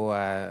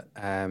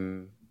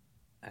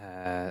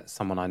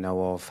someone I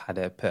know of put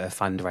a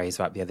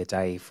fundraiser up the other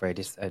day for a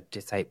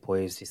disabled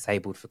boy who's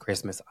disabled for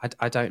Christmas.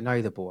 I don't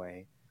know the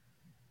boy,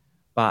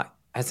 but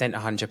I sent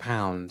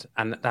 £100,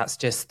 and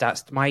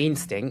that's my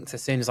instinct.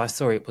 As soon as I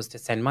saw it, was to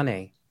send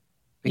money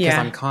because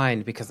I'm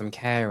kind, because I'm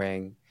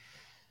caring.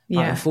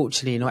 But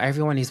unfortunately, not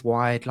everyone is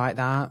wired like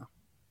that.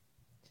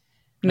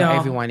 Not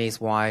everyone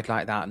is wired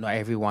like that. Not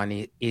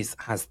everyone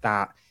has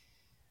that.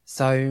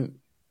 So,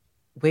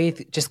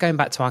 with just going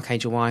back to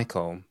Archangel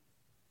Michael,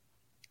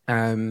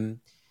 and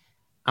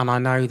I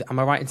know that, am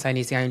I right in saying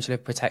he's the angel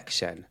of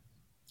protection?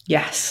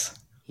 Yes.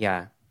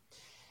 Yeah.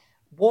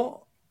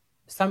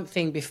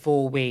 Something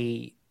before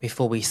we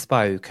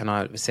spoke, and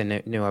I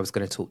knew I was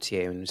going to talk to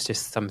you, and it's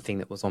just something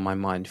that was on my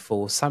mind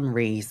for some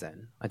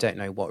reason. I don't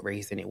know what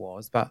reason it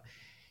was, but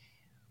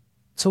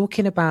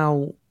talking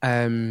about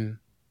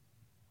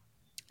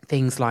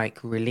things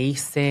like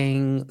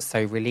releasing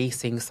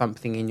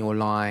something in your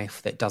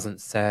life that doesn't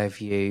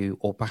serve you,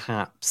 or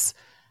perhaps,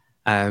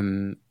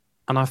 and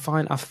I'm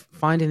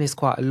finding this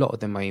quite a lot at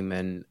the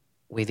moment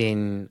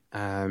within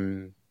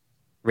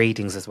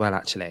readings as well,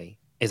 actually,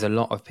 is a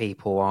lot of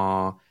people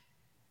are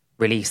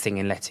releasing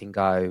and letting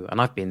go, and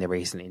I've been there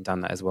recently and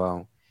done that as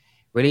well.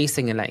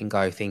 Releasing and letting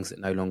go things that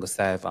no longer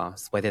serve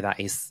us, whether that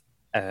is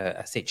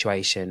a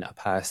situation, a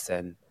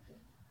person,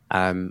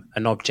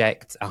 an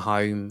object, a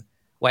home,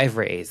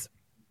 whatever it is.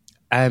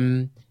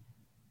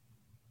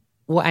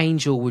 What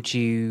angel would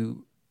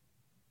you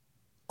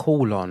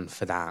call on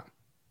for that?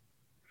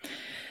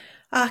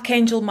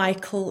 Archangel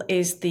Michael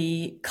is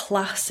the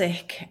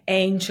classic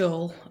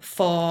angel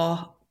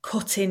for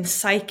cutting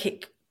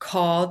psychic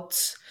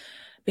cords,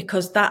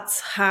 because that's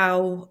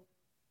how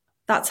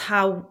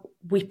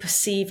we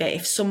perceive it.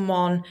 If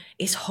someone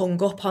is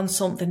hung up on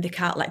something, they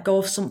can't let go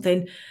of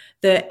something,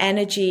 the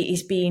energy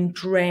is being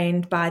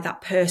drained by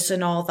that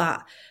person or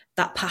that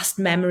that past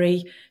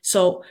memory.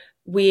 So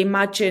we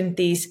imagine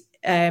these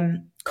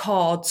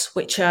cords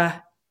which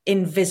are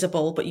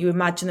invisible, but you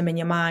imagine them in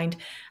your mind.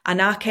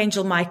 And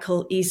Archangel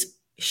Michael is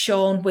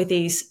shown with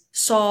his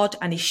sword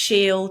and his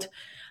shield.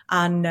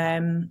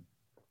 And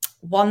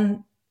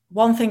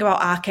one thing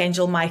about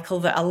Archangel Michael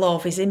that I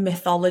love is in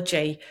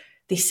mythology,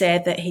 they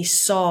say that his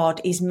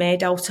sword is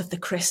made out of the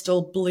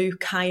crystal blue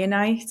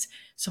kyanite.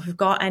 So if we've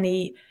got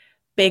any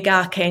big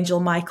Archangel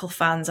Michael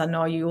fans, I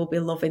know you will be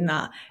loving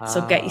that.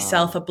 So get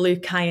yourself a blue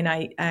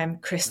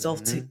kyanite crystal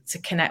to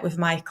connect with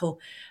Michael.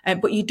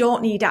 But you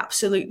don't need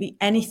absolutely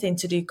anything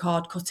to do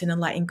cord cutting and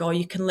letting go.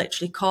 You can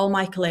literally call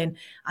Michael in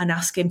and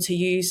ask him to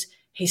use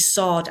his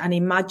sword and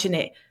imagine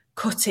it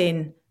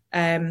cutting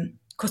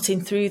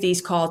through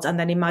these cords, and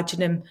then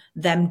imagine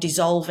them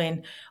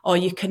dissolving. Or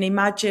you can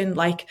imagine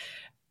like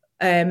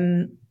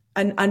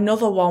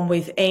another one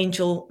with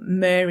Angel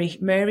Mary.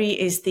 Mary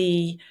is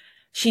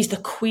she's the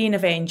queen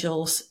of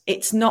angels.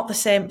 It's not the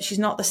same. She's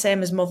not the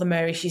same as Mother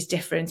Mary. She's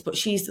different, but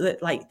she's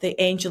like the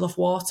angel of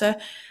water.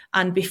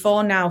 And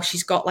before now,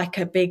 she's got like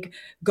a big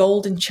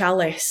golden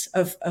chalice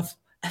of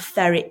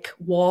etheric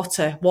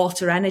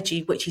water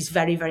energy, which is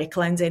very, very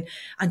cleansing,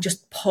 and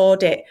just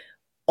poured it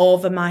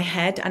over my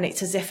head. And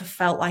it's as if I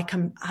felt like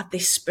I had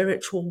this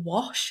spiritual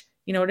wash.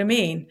 You know what I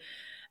mean?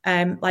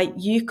 Like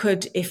you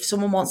could, if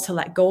someone wants to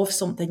let go of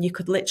something, you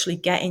could literally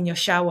get in your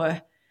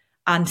shower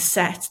and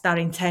set that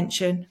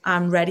intention.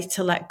 I'm ready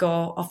to let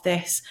go of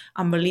this.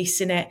 I'm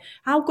releasing it.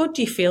 How good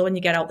do you feel when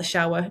you get out the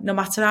shower? No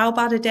matter how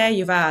bad a day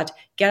you've had,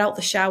 get out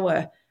the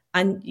shower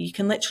and you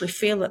can literally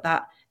feel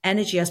that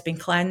energy has been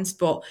cleansed.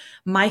 But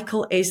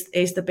Michael is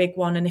the big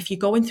one. And if you're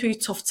going through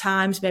tough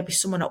times, maybe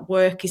someone at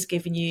work is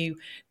giving you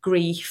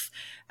grief,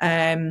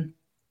 I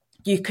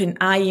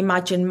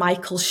imagine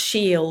Michael's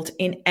shield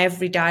in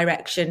every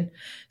direction.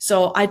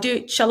 So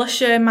shall I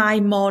share my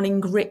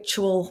morning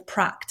ritual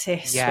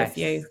practice with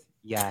you?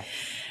 Yeah.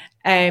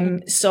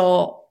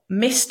 So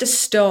Mr.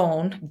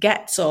 Stone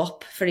gets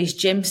up for his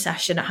gym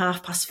session at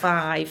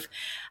 5:30,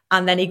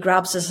 and then he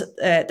grabs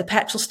the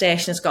petrol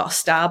station has got a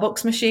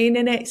Starbucks machine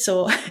in it.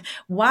 So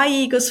while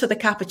he goes for the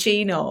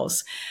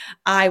cappuccinos,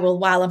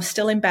 while I'm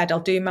still in bed, I'll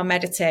do my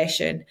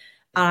meditation.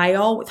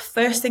 The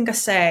first thing I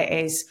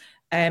say is,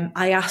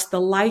 I ask the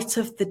light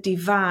of the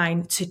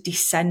divine to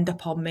descend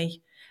upon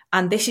me.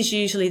 And this is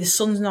usually the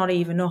sun's not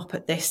even up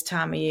at this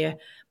time of year,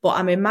 but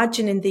I'm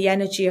imagining the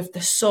energy of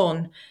the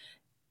sun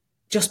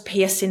just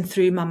piercing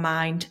through my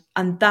mind.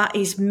 And that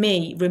is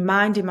me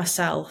reminding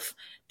myself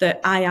that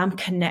I am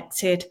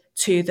connected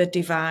to the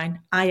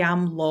divine. I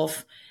am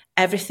love.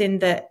 Everything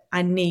that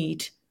I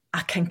need,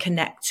 I can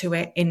connect to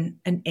it in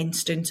an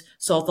instant.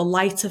 So the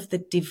light of the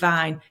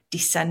divine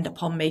descend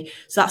upon me.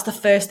 So that's the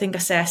first thing I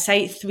say. I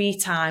say it 3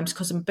 times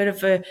because I'm a bit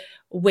of a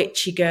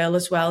witchy girl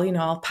as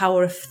well,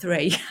 power of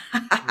 3.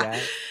 Yeah.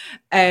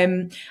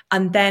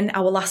 And then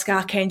I will ask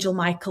Archangel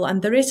Michael,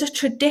 and there is a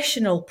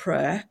traditional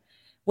prayer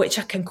which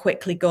I can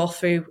quickly go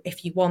through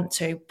if you want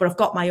to, but I've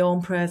got my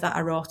own prayer that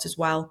I wrote as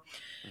well.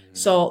 Mm-hmm.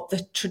 So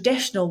the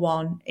traditional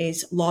one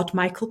is Lord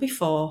Michael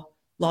before,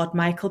 Lord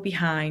Michael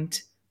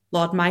behind,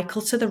 Lord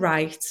Michael to the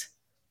right,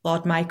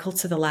 Lord Michael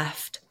to the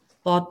left,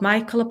 Lord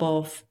Michael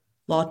above,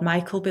 Lord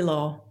Michael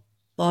below,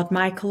 Lord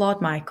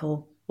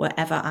Michael,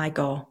 wherever I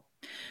go.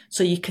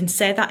 So you can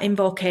say that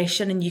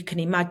invocation and you can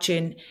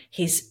imagine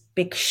his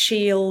big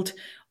shield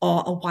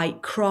or a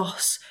white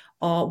cross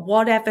or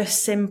whatever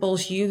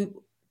symbols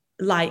you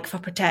like for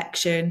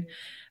protection.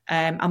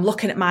 I'm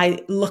looking at my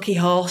lucky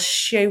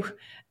horseshoe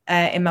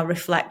in my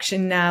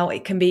reflection now.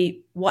 It can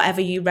be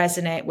whatever you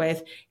resonate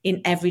with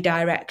in every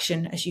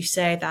direction as you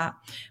say that.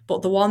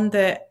 But the one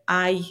that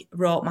I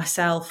wrote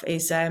myself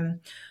is,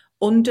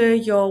 under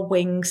your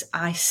wings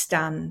I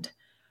stand,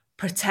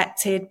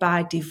 protected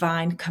by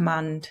divine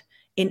command.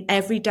 In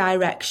every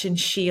direction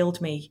shield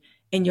me.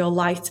 In your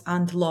light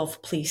and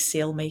love, please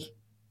seal me.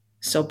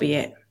 So be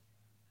it.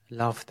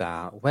 Love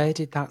that. Where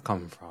did that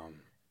come from?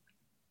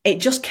 It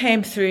just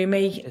came through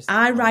me.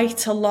 I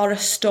write a lot of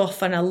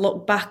stuff and I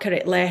look back at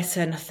it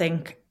later and I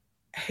think,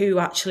 who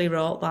actually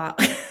wrote that?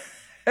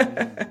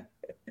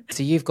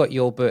 So you've got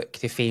your book,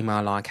 The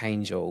Female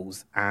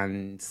Archangels,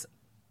 and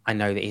I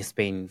know that it's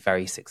been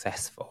very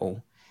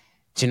successful.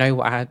 Do you know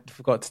what I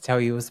forgot to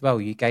tell you as well?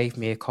 You gave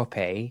me a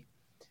copy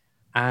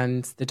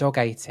and the dog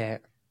ate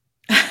it.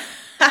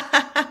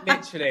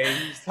 Literally,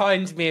 you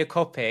signed me a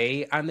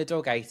copy and the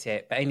dog ate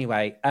it. But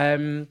anyway,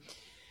 and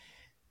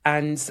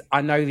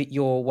I know that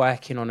you're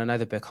working on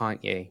another book,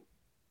 aren't you?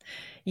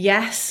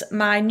 Yes,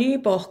 my new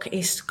book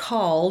is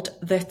called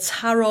The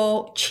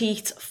Tarot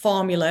Cheat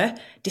Formula,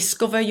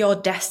 Discover Your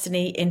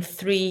Destiny in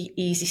 3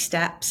 Easy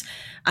Steps.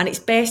 And it's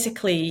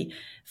basically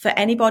for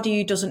anybody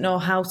who doesn't know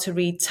how to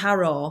read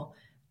tarot,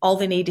 all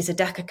they need is a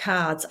deck of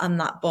cards and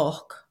that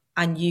book,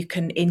 and you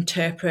can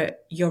interpret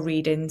your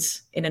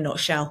readings in a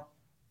nutshell.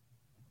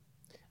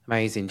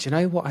 Amazing. Do you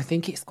know what? I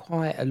think it's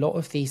quite a lot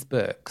of these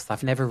books.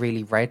 I've never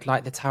really read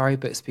like the tarot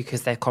books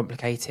because they're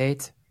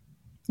complicated.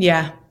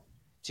 Yeah.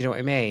 Do you know what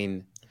I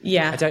mean?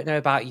 Yeah. I don't know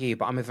about you,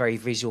 but I'm a very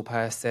visual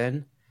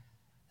person.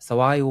 So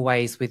I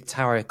always, with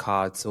tarot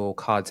cards or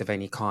cards of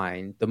any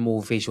kind, the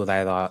more visual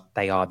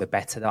they are, the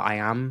better that I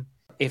am.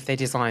 If they're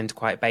designed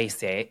quite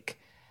basic,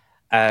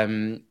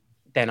 then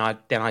I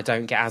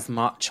don't get as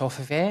much off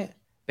of it.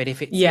 But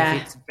if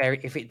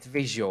it's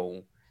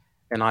visual,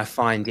 then I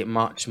find it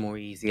much more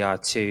easier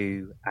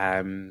to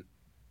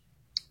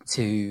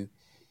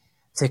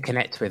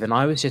connect with. And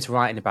I was just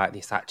writing about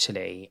this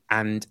actually,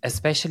 and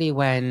especially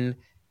when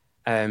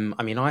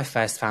I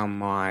first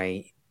found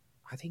I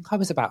think I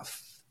was about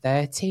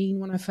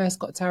 13 when I first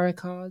got tarot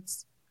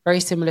cards.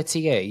 Very similar to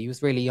you. You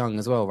was really young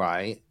as well,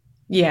 right?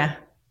 Yeah.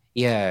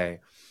 Yeah.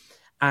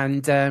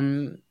 And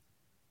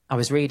I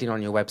was reading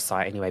on your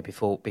website anyway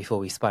before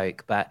we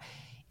spoke, but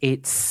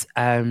it's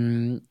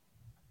at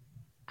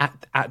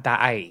that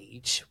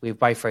age, we're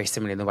both very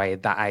similar in the way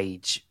at that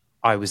age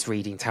I was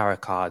reading tarot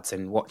cards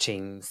and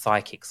watching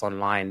psychics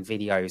online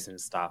videos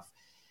and stuff.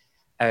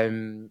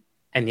 And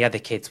the other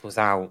kids was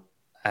out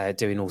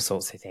doing all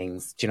sorts of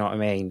things. Do you know what I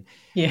mean?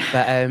 Yeah.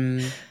 But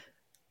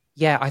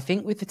I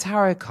think with the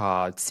tarot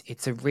cards,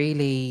 it's a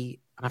really,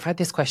 and I've had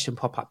this question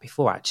pop up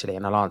before actually,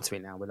 and I'll answer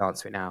it now. We'll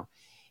answer it now.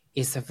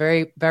 It's a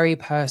very, very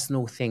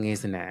personal thing,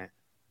 isn't it?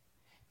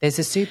 There's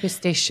a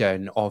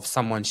superstition of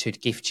someone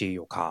should gift you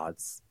your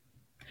cards,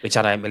 which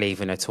I don't believe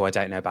in at all. I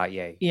don't know about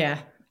you. Yeah.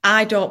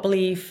 I don't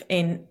believe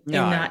in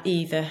that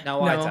either.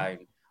 No,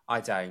 I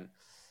don't.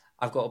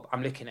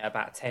 I'm looking at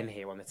about 10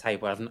 here on the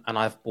table, and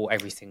I've bought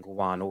every single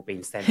one or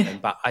been sent them.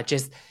 But I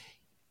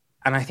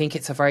think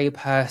it's a very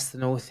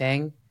personal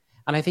thing.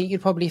 And I think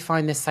you'd probably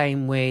find the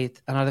same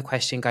with another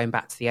question going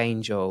back to the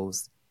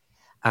angels,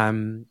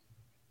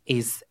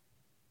 is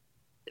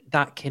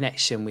that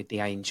connection with the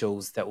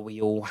angels that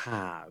we all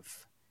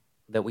have,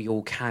 that we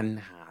all can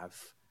have,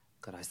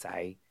 could I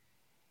say,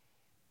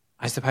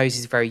 I suppose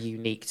is very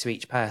unique to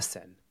each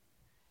person.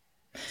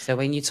 So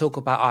when you talk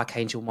about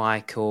Archangel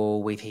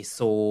Michael with his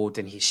sword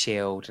and his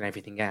shield and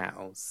everything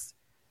else,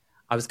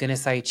 I was going to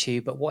say to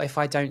you, but what if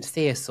I don't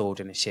see a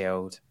sword and a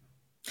shield?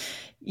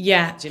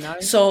 Yeah. Do you know?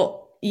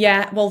 So,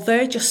 yeah, well,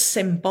 they're just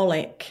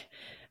symbolic.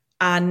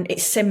 And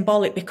it's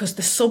symbolic because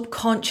the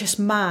subconscious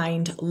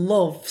mind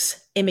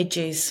loves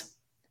images.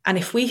 And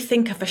if we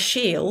think of a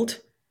shield,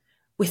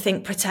 we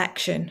think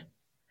protection.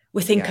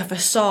 We think of a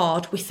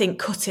sword, we think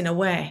cutting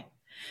away.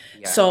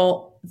 Yeah.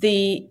 So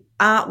the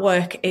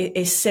artwork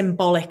is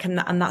symbolic,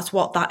 and that's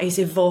what that is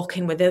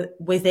evoking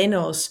within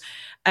us.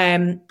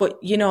 But,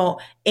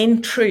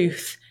 in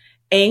truth,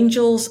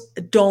 angels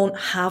don't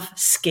have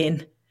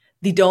skin.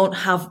 They don't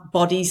have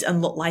bodies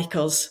and look like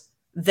us.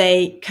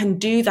 They can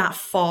do that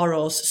for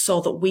us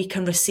so that we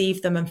can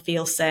receive them and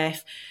feel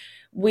safe.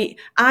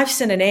 I've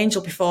seen an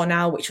angel before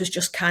now, which was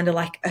just kind of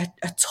like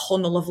a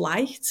tunnel of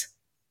light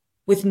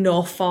with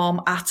no form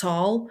at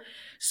all.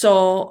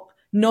 So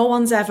no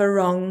one's ever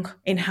wrong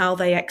in how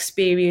they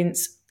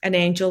experience an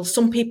angel.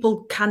 Some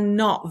people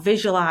cannot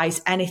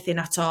visualize anything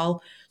at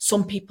all.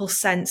 Some people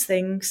sense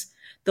things.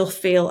 They'll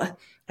feel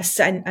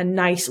a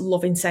nice,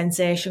 loving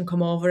sensation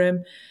come over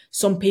them.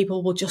 Some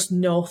people will just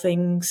know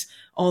things,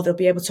 or they'll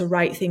be able to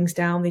write things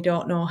down. They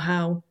don't know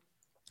how.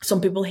 Some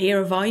people hear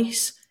a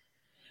voice.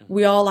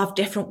 We all have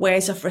different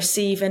ways of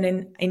receiving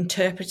and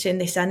interpreting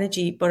this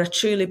energy, but I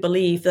truly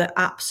believe that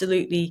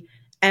absolutely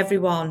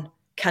everyone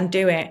can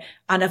do it.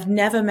 And I've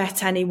never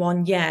met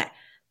anyone yet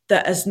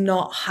that has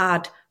not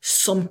had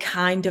some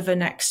kind of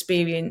an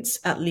experience,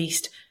 at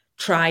least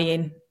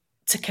trying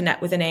to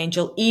connect with an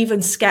angel.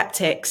 Even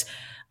skeptics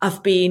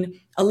have been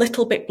a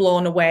little bit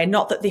blown away.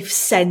 Not that they've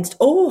sensed,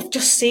 I've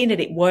just seen it,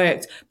 it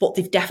worked, but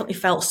they've definitely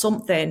felt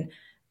something,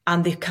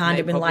 and they've kind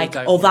of been like,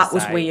 that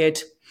was weird.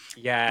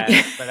 Yeah,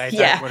 but they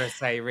don't want to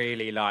say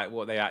really like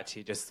what they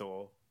actually just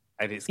saw.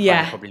 And it's kind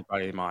of probably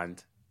blowing their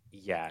mind.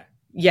 Yeah.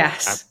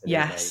 Yes, absolutely.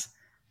 yes.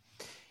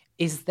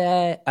 Is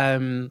there,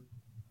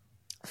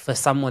 for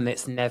someone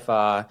that's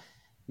never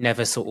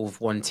sort of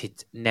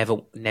wanted,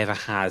 never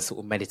has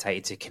sort of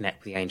meditated to connect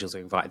with the angels or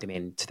invited them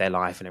into their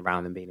life and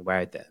around them, being aware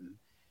of them,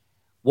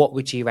 what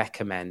would you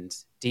recommend?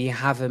 Do you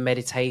have a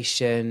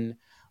meditation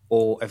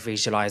or a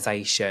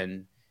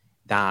visualization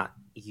that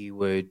you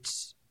would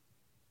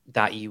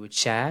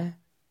share?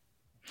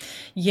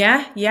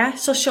 Yeah.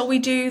 So shall we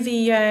do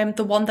the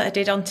one that I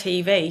did on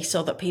TV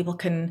so that people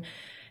can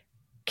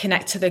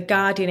connect to the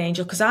guardian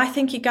angel? Because I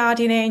think your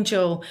guardian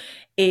angel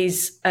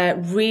is a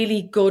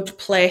really good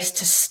place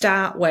to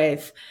start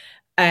with.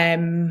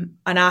 And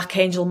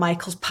Archangel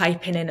Michael's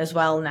piping in as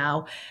well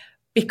now.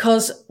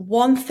 Because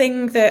one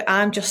thing that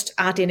I'm just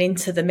adding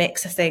into the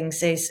mix of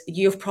things is,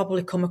 you've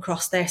probably come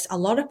across this, a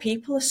lot of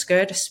people are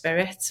scared of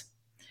spirit,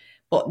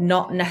 but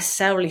not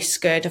necessarily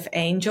scared of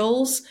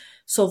angels.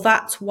 So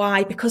that's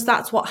why, because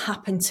that's what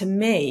happened to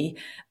me,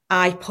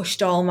 I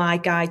pushed all my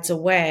guides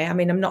away. I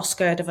mean, I'm not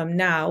scared of them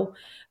now.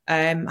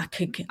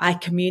 I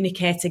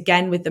communicate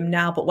again with them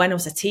now. But when I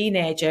was a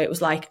teenager, it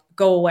was like,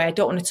 go away, I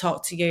don't want to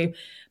talk to you.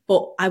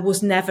 But I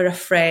was never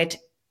afraid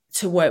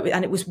to work with,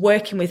 and it was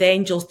working with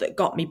angels that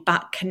got me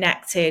back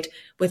connected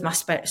with my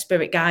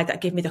spirit guide,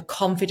 that gave me the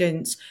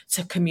confidence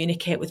to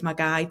communicate with my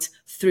guides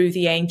through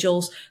the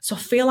angels. So I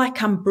feel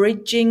like I'm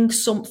bridging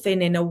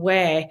something in a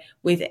way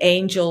with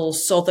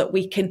angels so that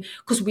we can,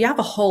 because we have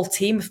a whole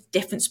team of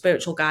different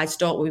spiritual guides,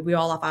 don't we? We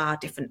all have our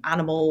different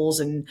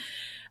animals, and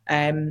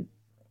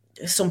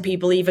some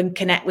people even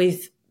connect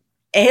with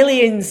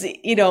aliens.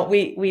 You know,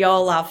 we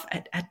all have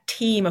a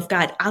team of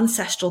guides,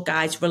 ancestral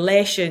guides,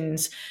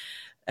 relations,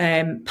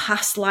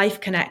 past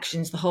life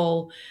connections, the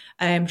whole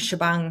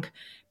shebang.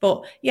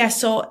 But yeah,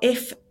 so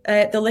if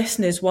the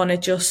listeners want to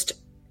just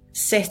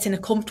sit in a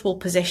comfortable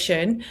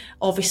position,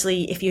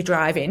 obviously if you're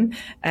driving,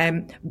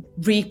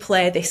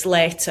 replay this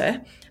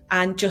later,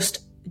 and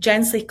just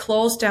gently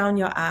close down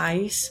your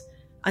eyes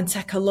and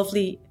take a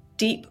lovely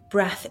deep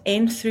breath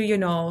in through your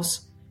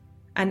nose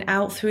and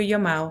out through your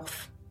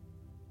mouth.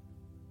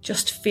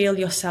 Just feel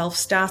yourself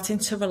starting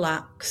to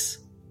relax,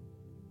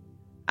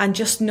 and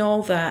just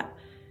know that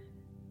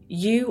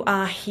you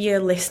are here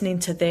listening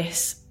to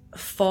this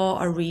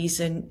for a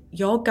reason.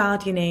 Your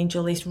guardian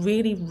angel is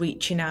really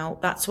reaching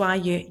out. That's why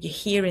you're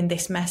hearing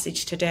this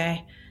message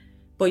today.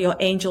 But your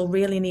angel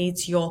really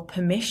needs your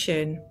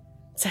permission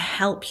to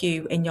help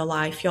you in your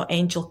life. Your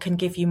angel can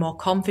give you more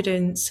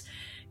confidence,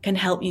 can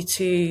help you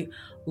to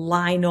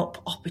line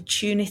up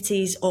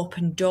opportunities,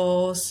 open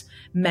doors,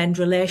 mend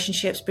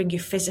relationships, bring you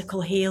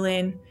physical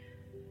healing,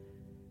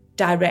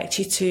 direct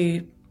you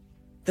to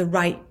the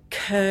right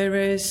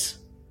carers.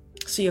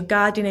 So your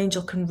guardian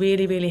angel can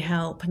really, really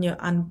help,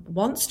 and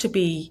wants to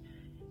be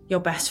your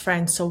best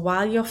friend. So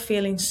while you're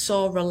feeling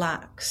so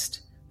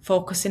relaxed,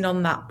 focusing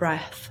on that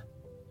breath,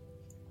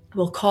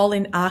 we'll call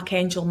in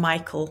Archangel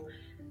Michael.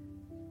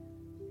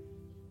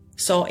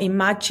 So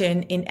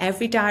imagine in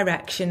every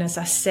direction, as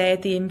I say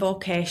the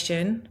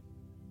invocation,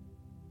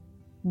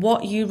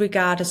 what you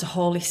regard as a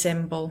holy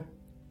symbol,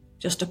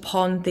 just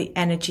upon the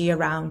energy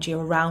around you,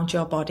 around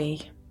your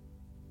body.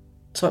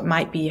 So it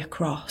might be a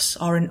cross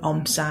or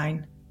an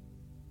sign.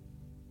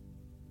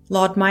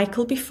 Lord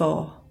Michael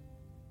before,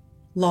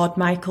 Lord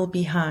Michael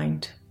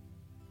behind,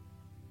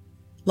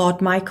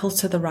 Lord Michael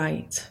to the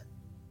right,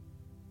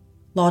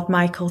 Lord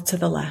Michael to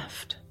the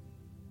left,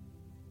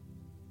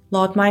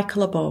 Lord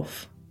Michael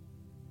above,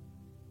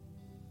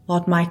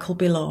 Lord Michael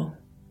below,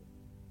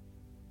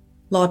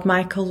 Lord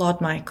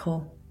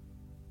Michael,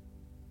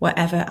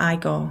 wherever I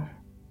go.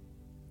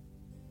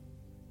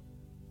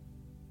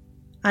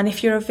 And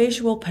if you're a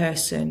visual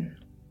person,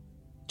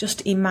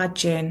 just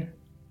imagine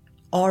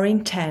or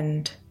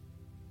intend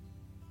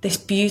this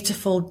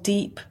beautiful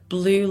deep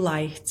blue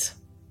light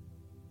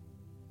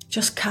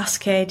just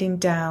cascading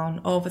down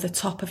over the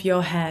top of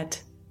your head.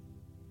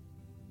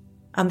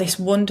 And this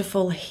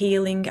wonderful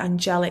healing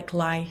angelic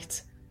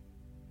light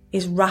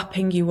is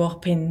wrapping you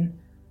up in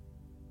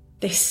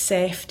this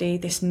safety,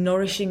 this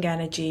nourishing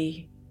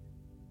energy.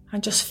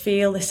 And just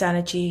feel this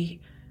energy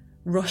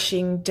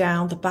rushing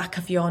down the back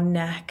of your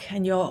neck,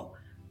 and your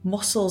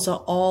muscles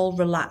are all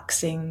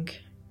relaxing.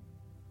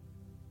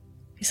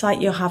 It's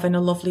like you're having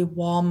a lovely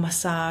warm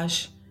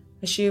massage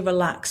as you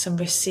relax and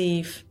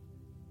receive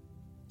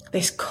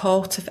this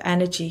coat of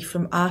energy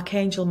from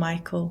Archangel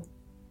Michael.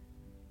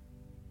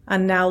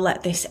 And now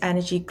let this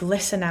energy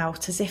glisten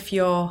out as if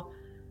you're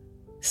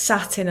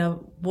sat in a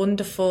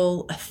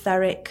wonderful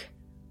etheric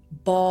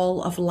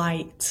ball of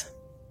light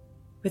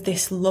with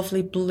this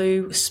lovely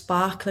blue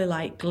sparkly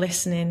light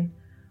glistening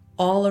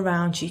all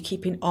around you,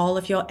 keeping all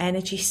of your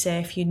energy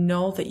safe. You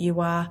know that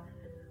you are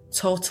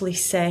totally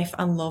safe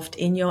and loved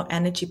in your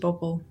energy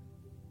bubble.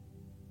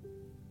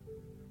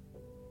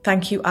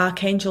 Thank you,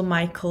 Archangel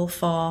Michael,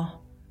 for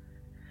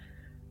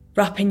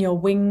wrapping your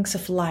wings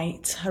of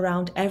light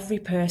around every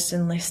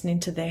person listening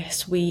to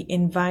this. We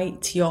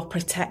invite your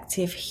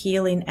protective,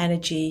 healing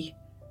energy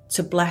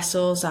to bless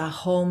us, our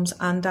homes,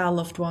 and our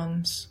loved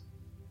ones.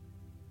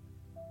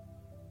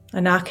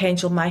 And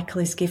Archangel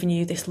Michael is giving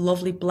you this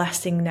lovely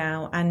blessing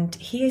now, and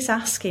he is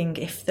asking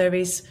if there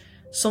is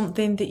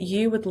something that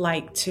you would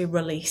like to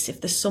release,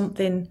 if there's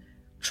something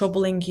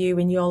troubling you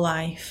in your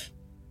life.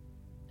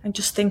 And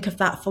just think of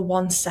that for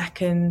 1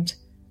 second.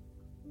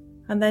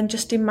 And then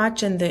just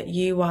imagine that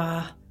you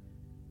are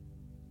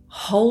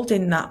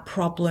holding that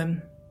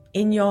problem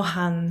in your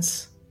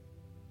hands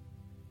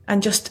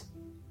and just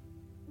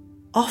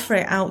offer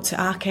it out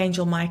to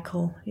Archangel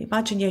Michael.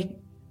 Imagine you're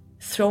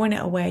throwing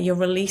it away, you're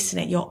releasing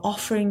it, you're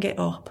offering it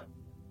up.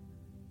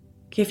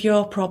 Give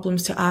your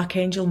problems to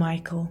Archangel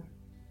Michael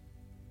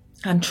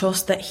and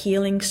trust that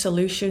healing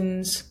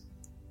solutions,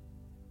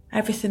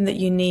 everything that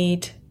you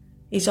need,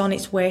 is on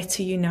its way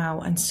to you now,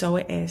 and so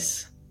it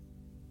is.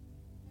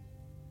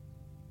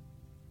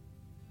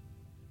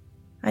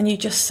 And you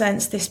just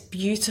sense this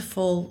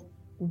beautiful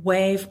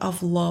wave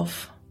of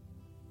love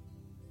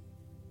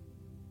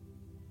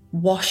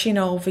washing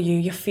over you.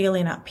 You're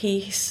feeling at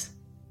peace,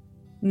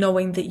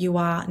 knowing that you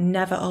are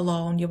never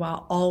alone. You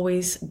are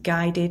always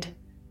guided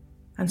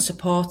and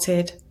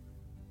supported.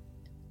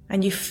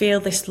 And you feel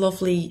this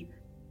lovely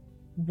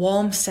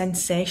warm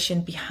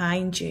sensation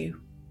behind you.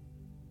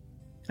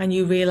 And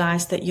you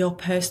realise that your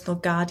personal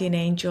guardian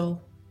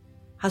angel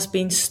has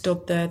been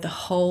stood there the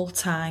whole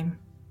time,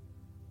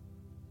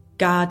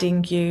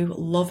 guarding you,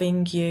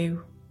 loving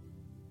you.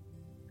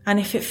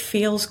 And if it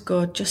feels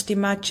good, just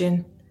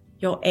imagine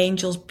your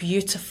angel's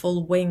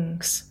beautiful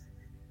wings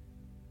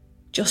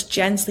just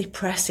gently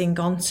pressing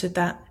onto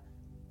that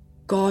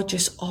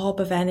gorgeous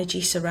orb of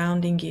energy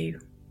surrounding you.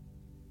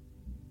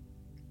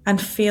 And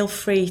feel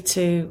free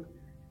to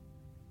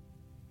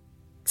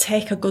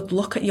take a good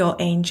look at your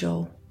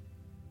angel.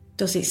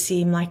 Does it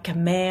seem like a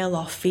male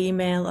or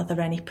female? Are there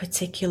any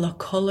particular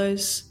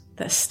colours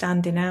that are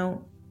standing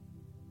out?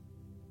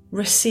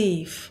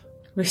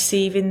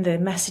 Receiving the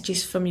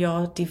messages from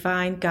your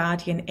divine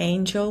guardian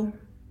angel.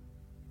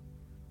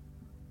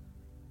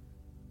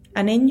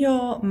 And in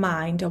your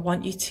mind, I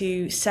want you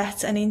to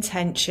set an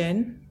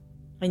intention,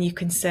 and you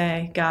can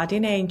say,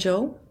 Guardian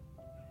Angel,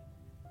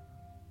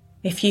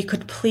 if you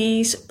could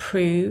please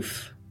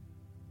prove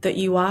that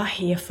you are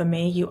here for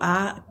me, you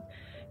are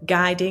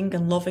guiding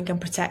and loving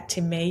and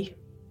protecting me,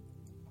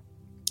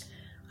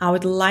 I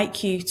would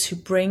like you to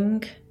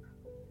bring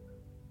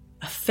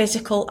a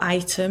physical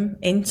item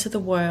into the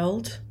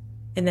world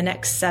in the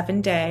next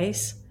 7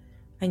 days,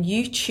 and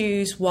you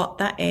choose what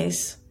that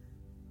is.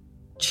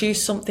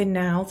 Choose something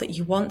now that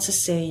you want to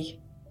see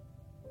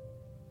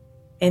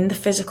in the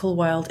physical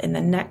world in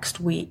the next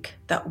week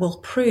that will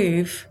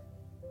prove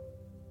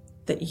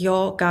that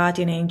your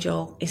guardian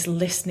angel is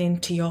listening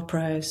to your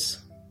prayers.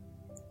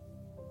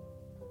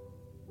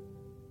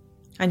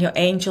 And your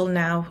angel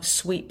now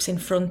sweeps in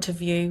front of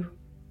you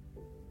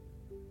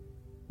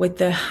with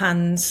their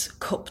hands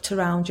cupped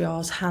around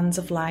yours, hands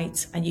of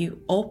light, and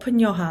you open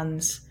your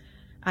hands,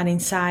 and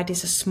inside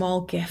is a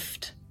small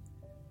gift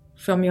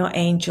from your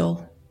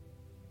angel.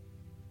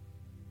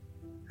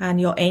 And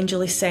your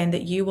angel is saying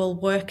that you will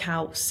work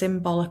out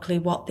symbolically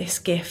what this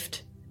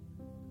gift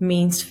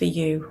means for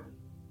you.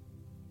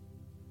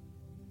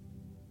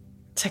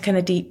 Taking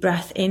a deep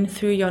breath in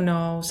through your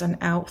nose and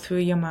out through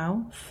your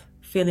mouth,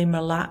 feeling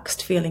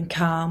relaxed, feeling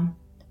calm.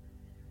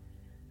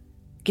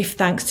 Give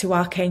thanks to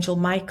Archangel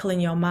Michael in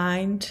your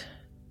mind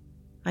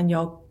and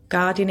your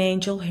guardian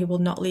angel who will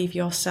not leave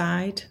your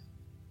side.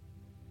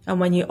 And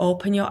when you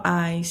open your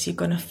eyes, you're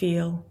going to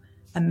feel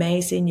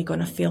amazing. You're going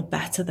to feel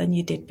better than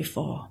you did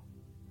before.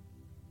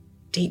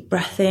 Deep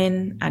breath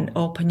in and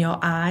open your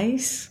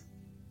eyes.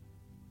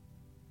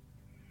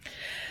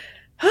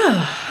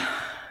 That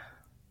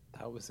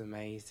was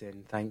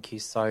amazing. Thank you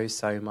so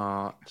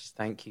much.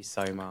 Thank you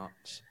so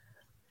much.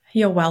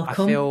 You're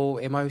welcome. I feel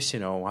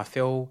emotional.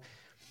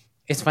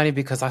 It's funny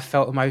because I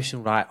felt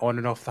emotional on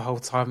and off the whole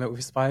time that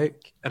we spoke.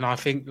 And I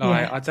think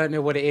I don't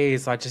know what it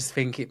is. I just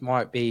think it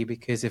might be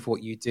because of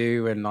what you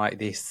do and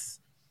this,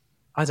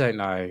 I don't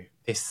know,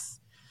 this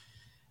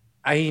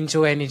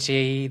angel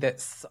energy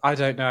that's, I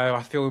don't know,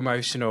 I feel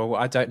emotional.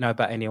 I don't know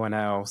about anyone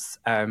else.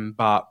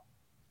 But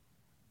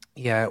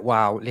yeah,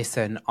 wow,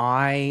 listen,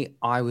 I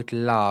would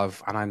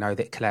love, and I know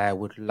that Claire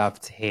would love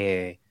to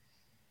hear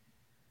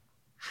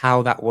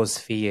how that was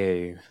for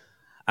you.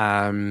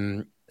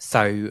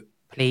 So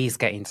please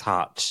get in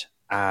touch.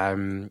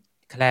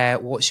 Claire,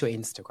 what's your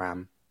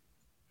Instagram?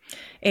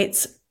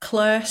 It's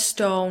Claire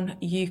Stone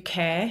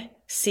UK,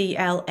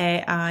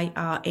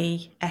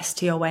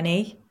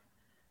 CLAIRESTONE.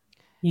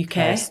 UK.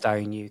 Claire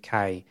Stone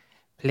UK.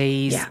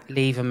 Please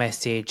leave a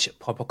message,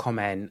 pop a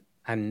comment,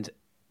 and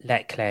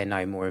let Claire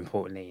know, more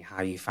importantly,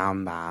 how you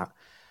found that.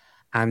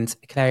 And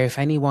Claire, if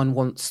anyone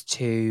wants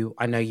to,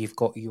 I know you've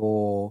got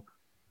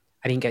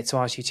I didn't get to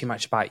ask you too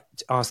much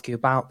ask you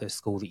about the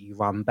school that you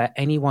run, but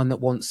anyone that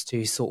wants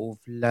to sort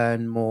of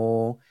learn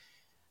more,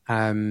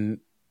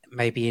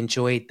 maybe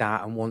enjoyed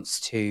that and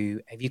wants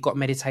to, have you got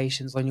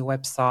meditations on your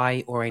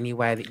website or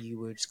anywhere that you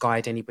would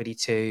guide anybody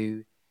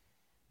to?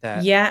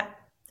 Yeah,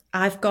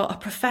 I've got a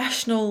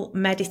professional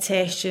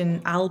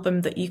meditation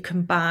album that you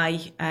can buy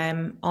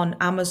on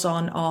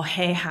Amazon or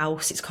Hay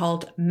House. It's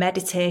called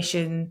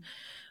Meditation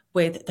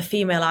with the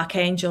Female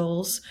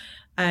Archangels.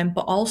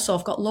 But also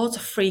I've got loads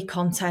of free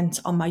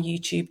content on my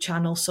YouTube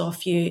channel. So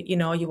if you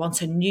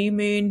want a new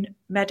moon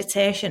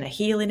meditation, a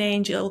healing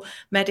angel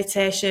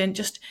meditation,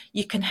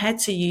 you can head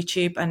to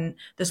YouTube and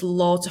there's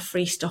loads of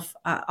free stuff.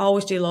 I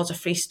always do loads of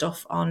free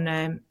stuff on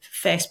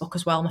Facebook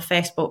as well. My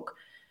Facebook,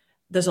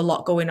 there's a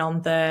lot going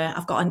on there.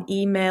 I've got an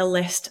email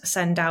list,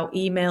 send out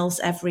emails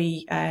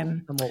every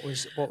and what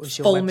was your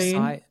full website?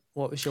 Moon.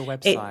 What was your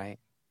website?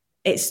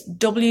 It's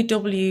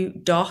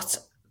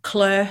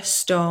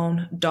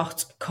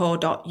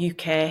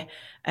www.clairestone.co.uk.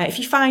 If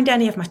you find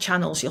any of my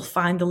channels, you'll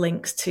find the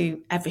links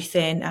to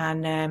everything,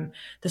 and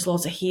there's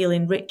loads of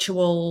healing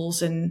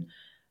rituals and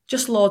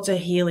just loads of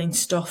healing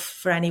stuff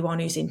for anyone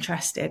who's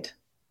interested.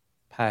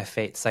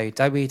 Perfect. So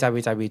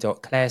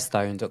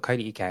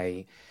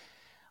www.clairestone.co.uk,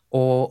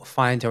 or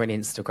find her on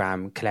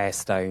Instagram, Claire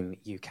Stone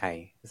UK.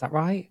 Is that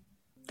right?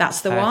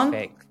 That's the one.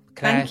 Perfect.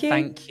 Claire,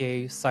 thank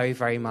you so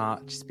very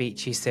much. Speak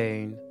to you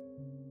soon.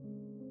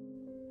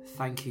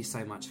 Thank you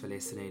so much for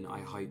listening. I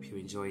hope you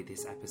enjoyed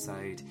this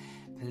episode.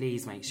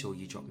 please make sure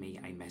you drop me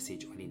a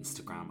message on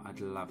Instagram. I'd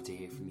love to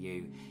hear from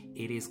you.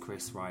 It is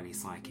Chris Riley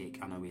Psychic,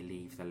 and I will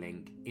leave the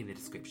link in the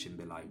description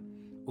below.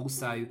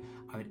 Also,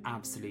 I would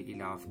absolutely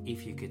love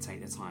if you could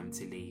take the time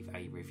to leave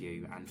a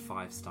review, and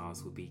 5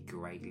 stars would be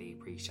greatly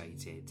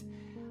appreciated.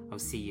 I'll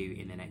see you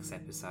in the next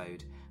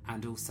episode,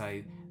 and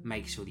also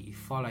make sure that you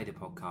follow the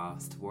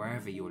podcast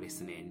wherever you're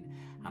listening,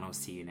 and I'll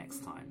see you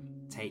next time.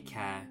 Take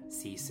care.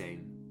 See you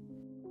soon.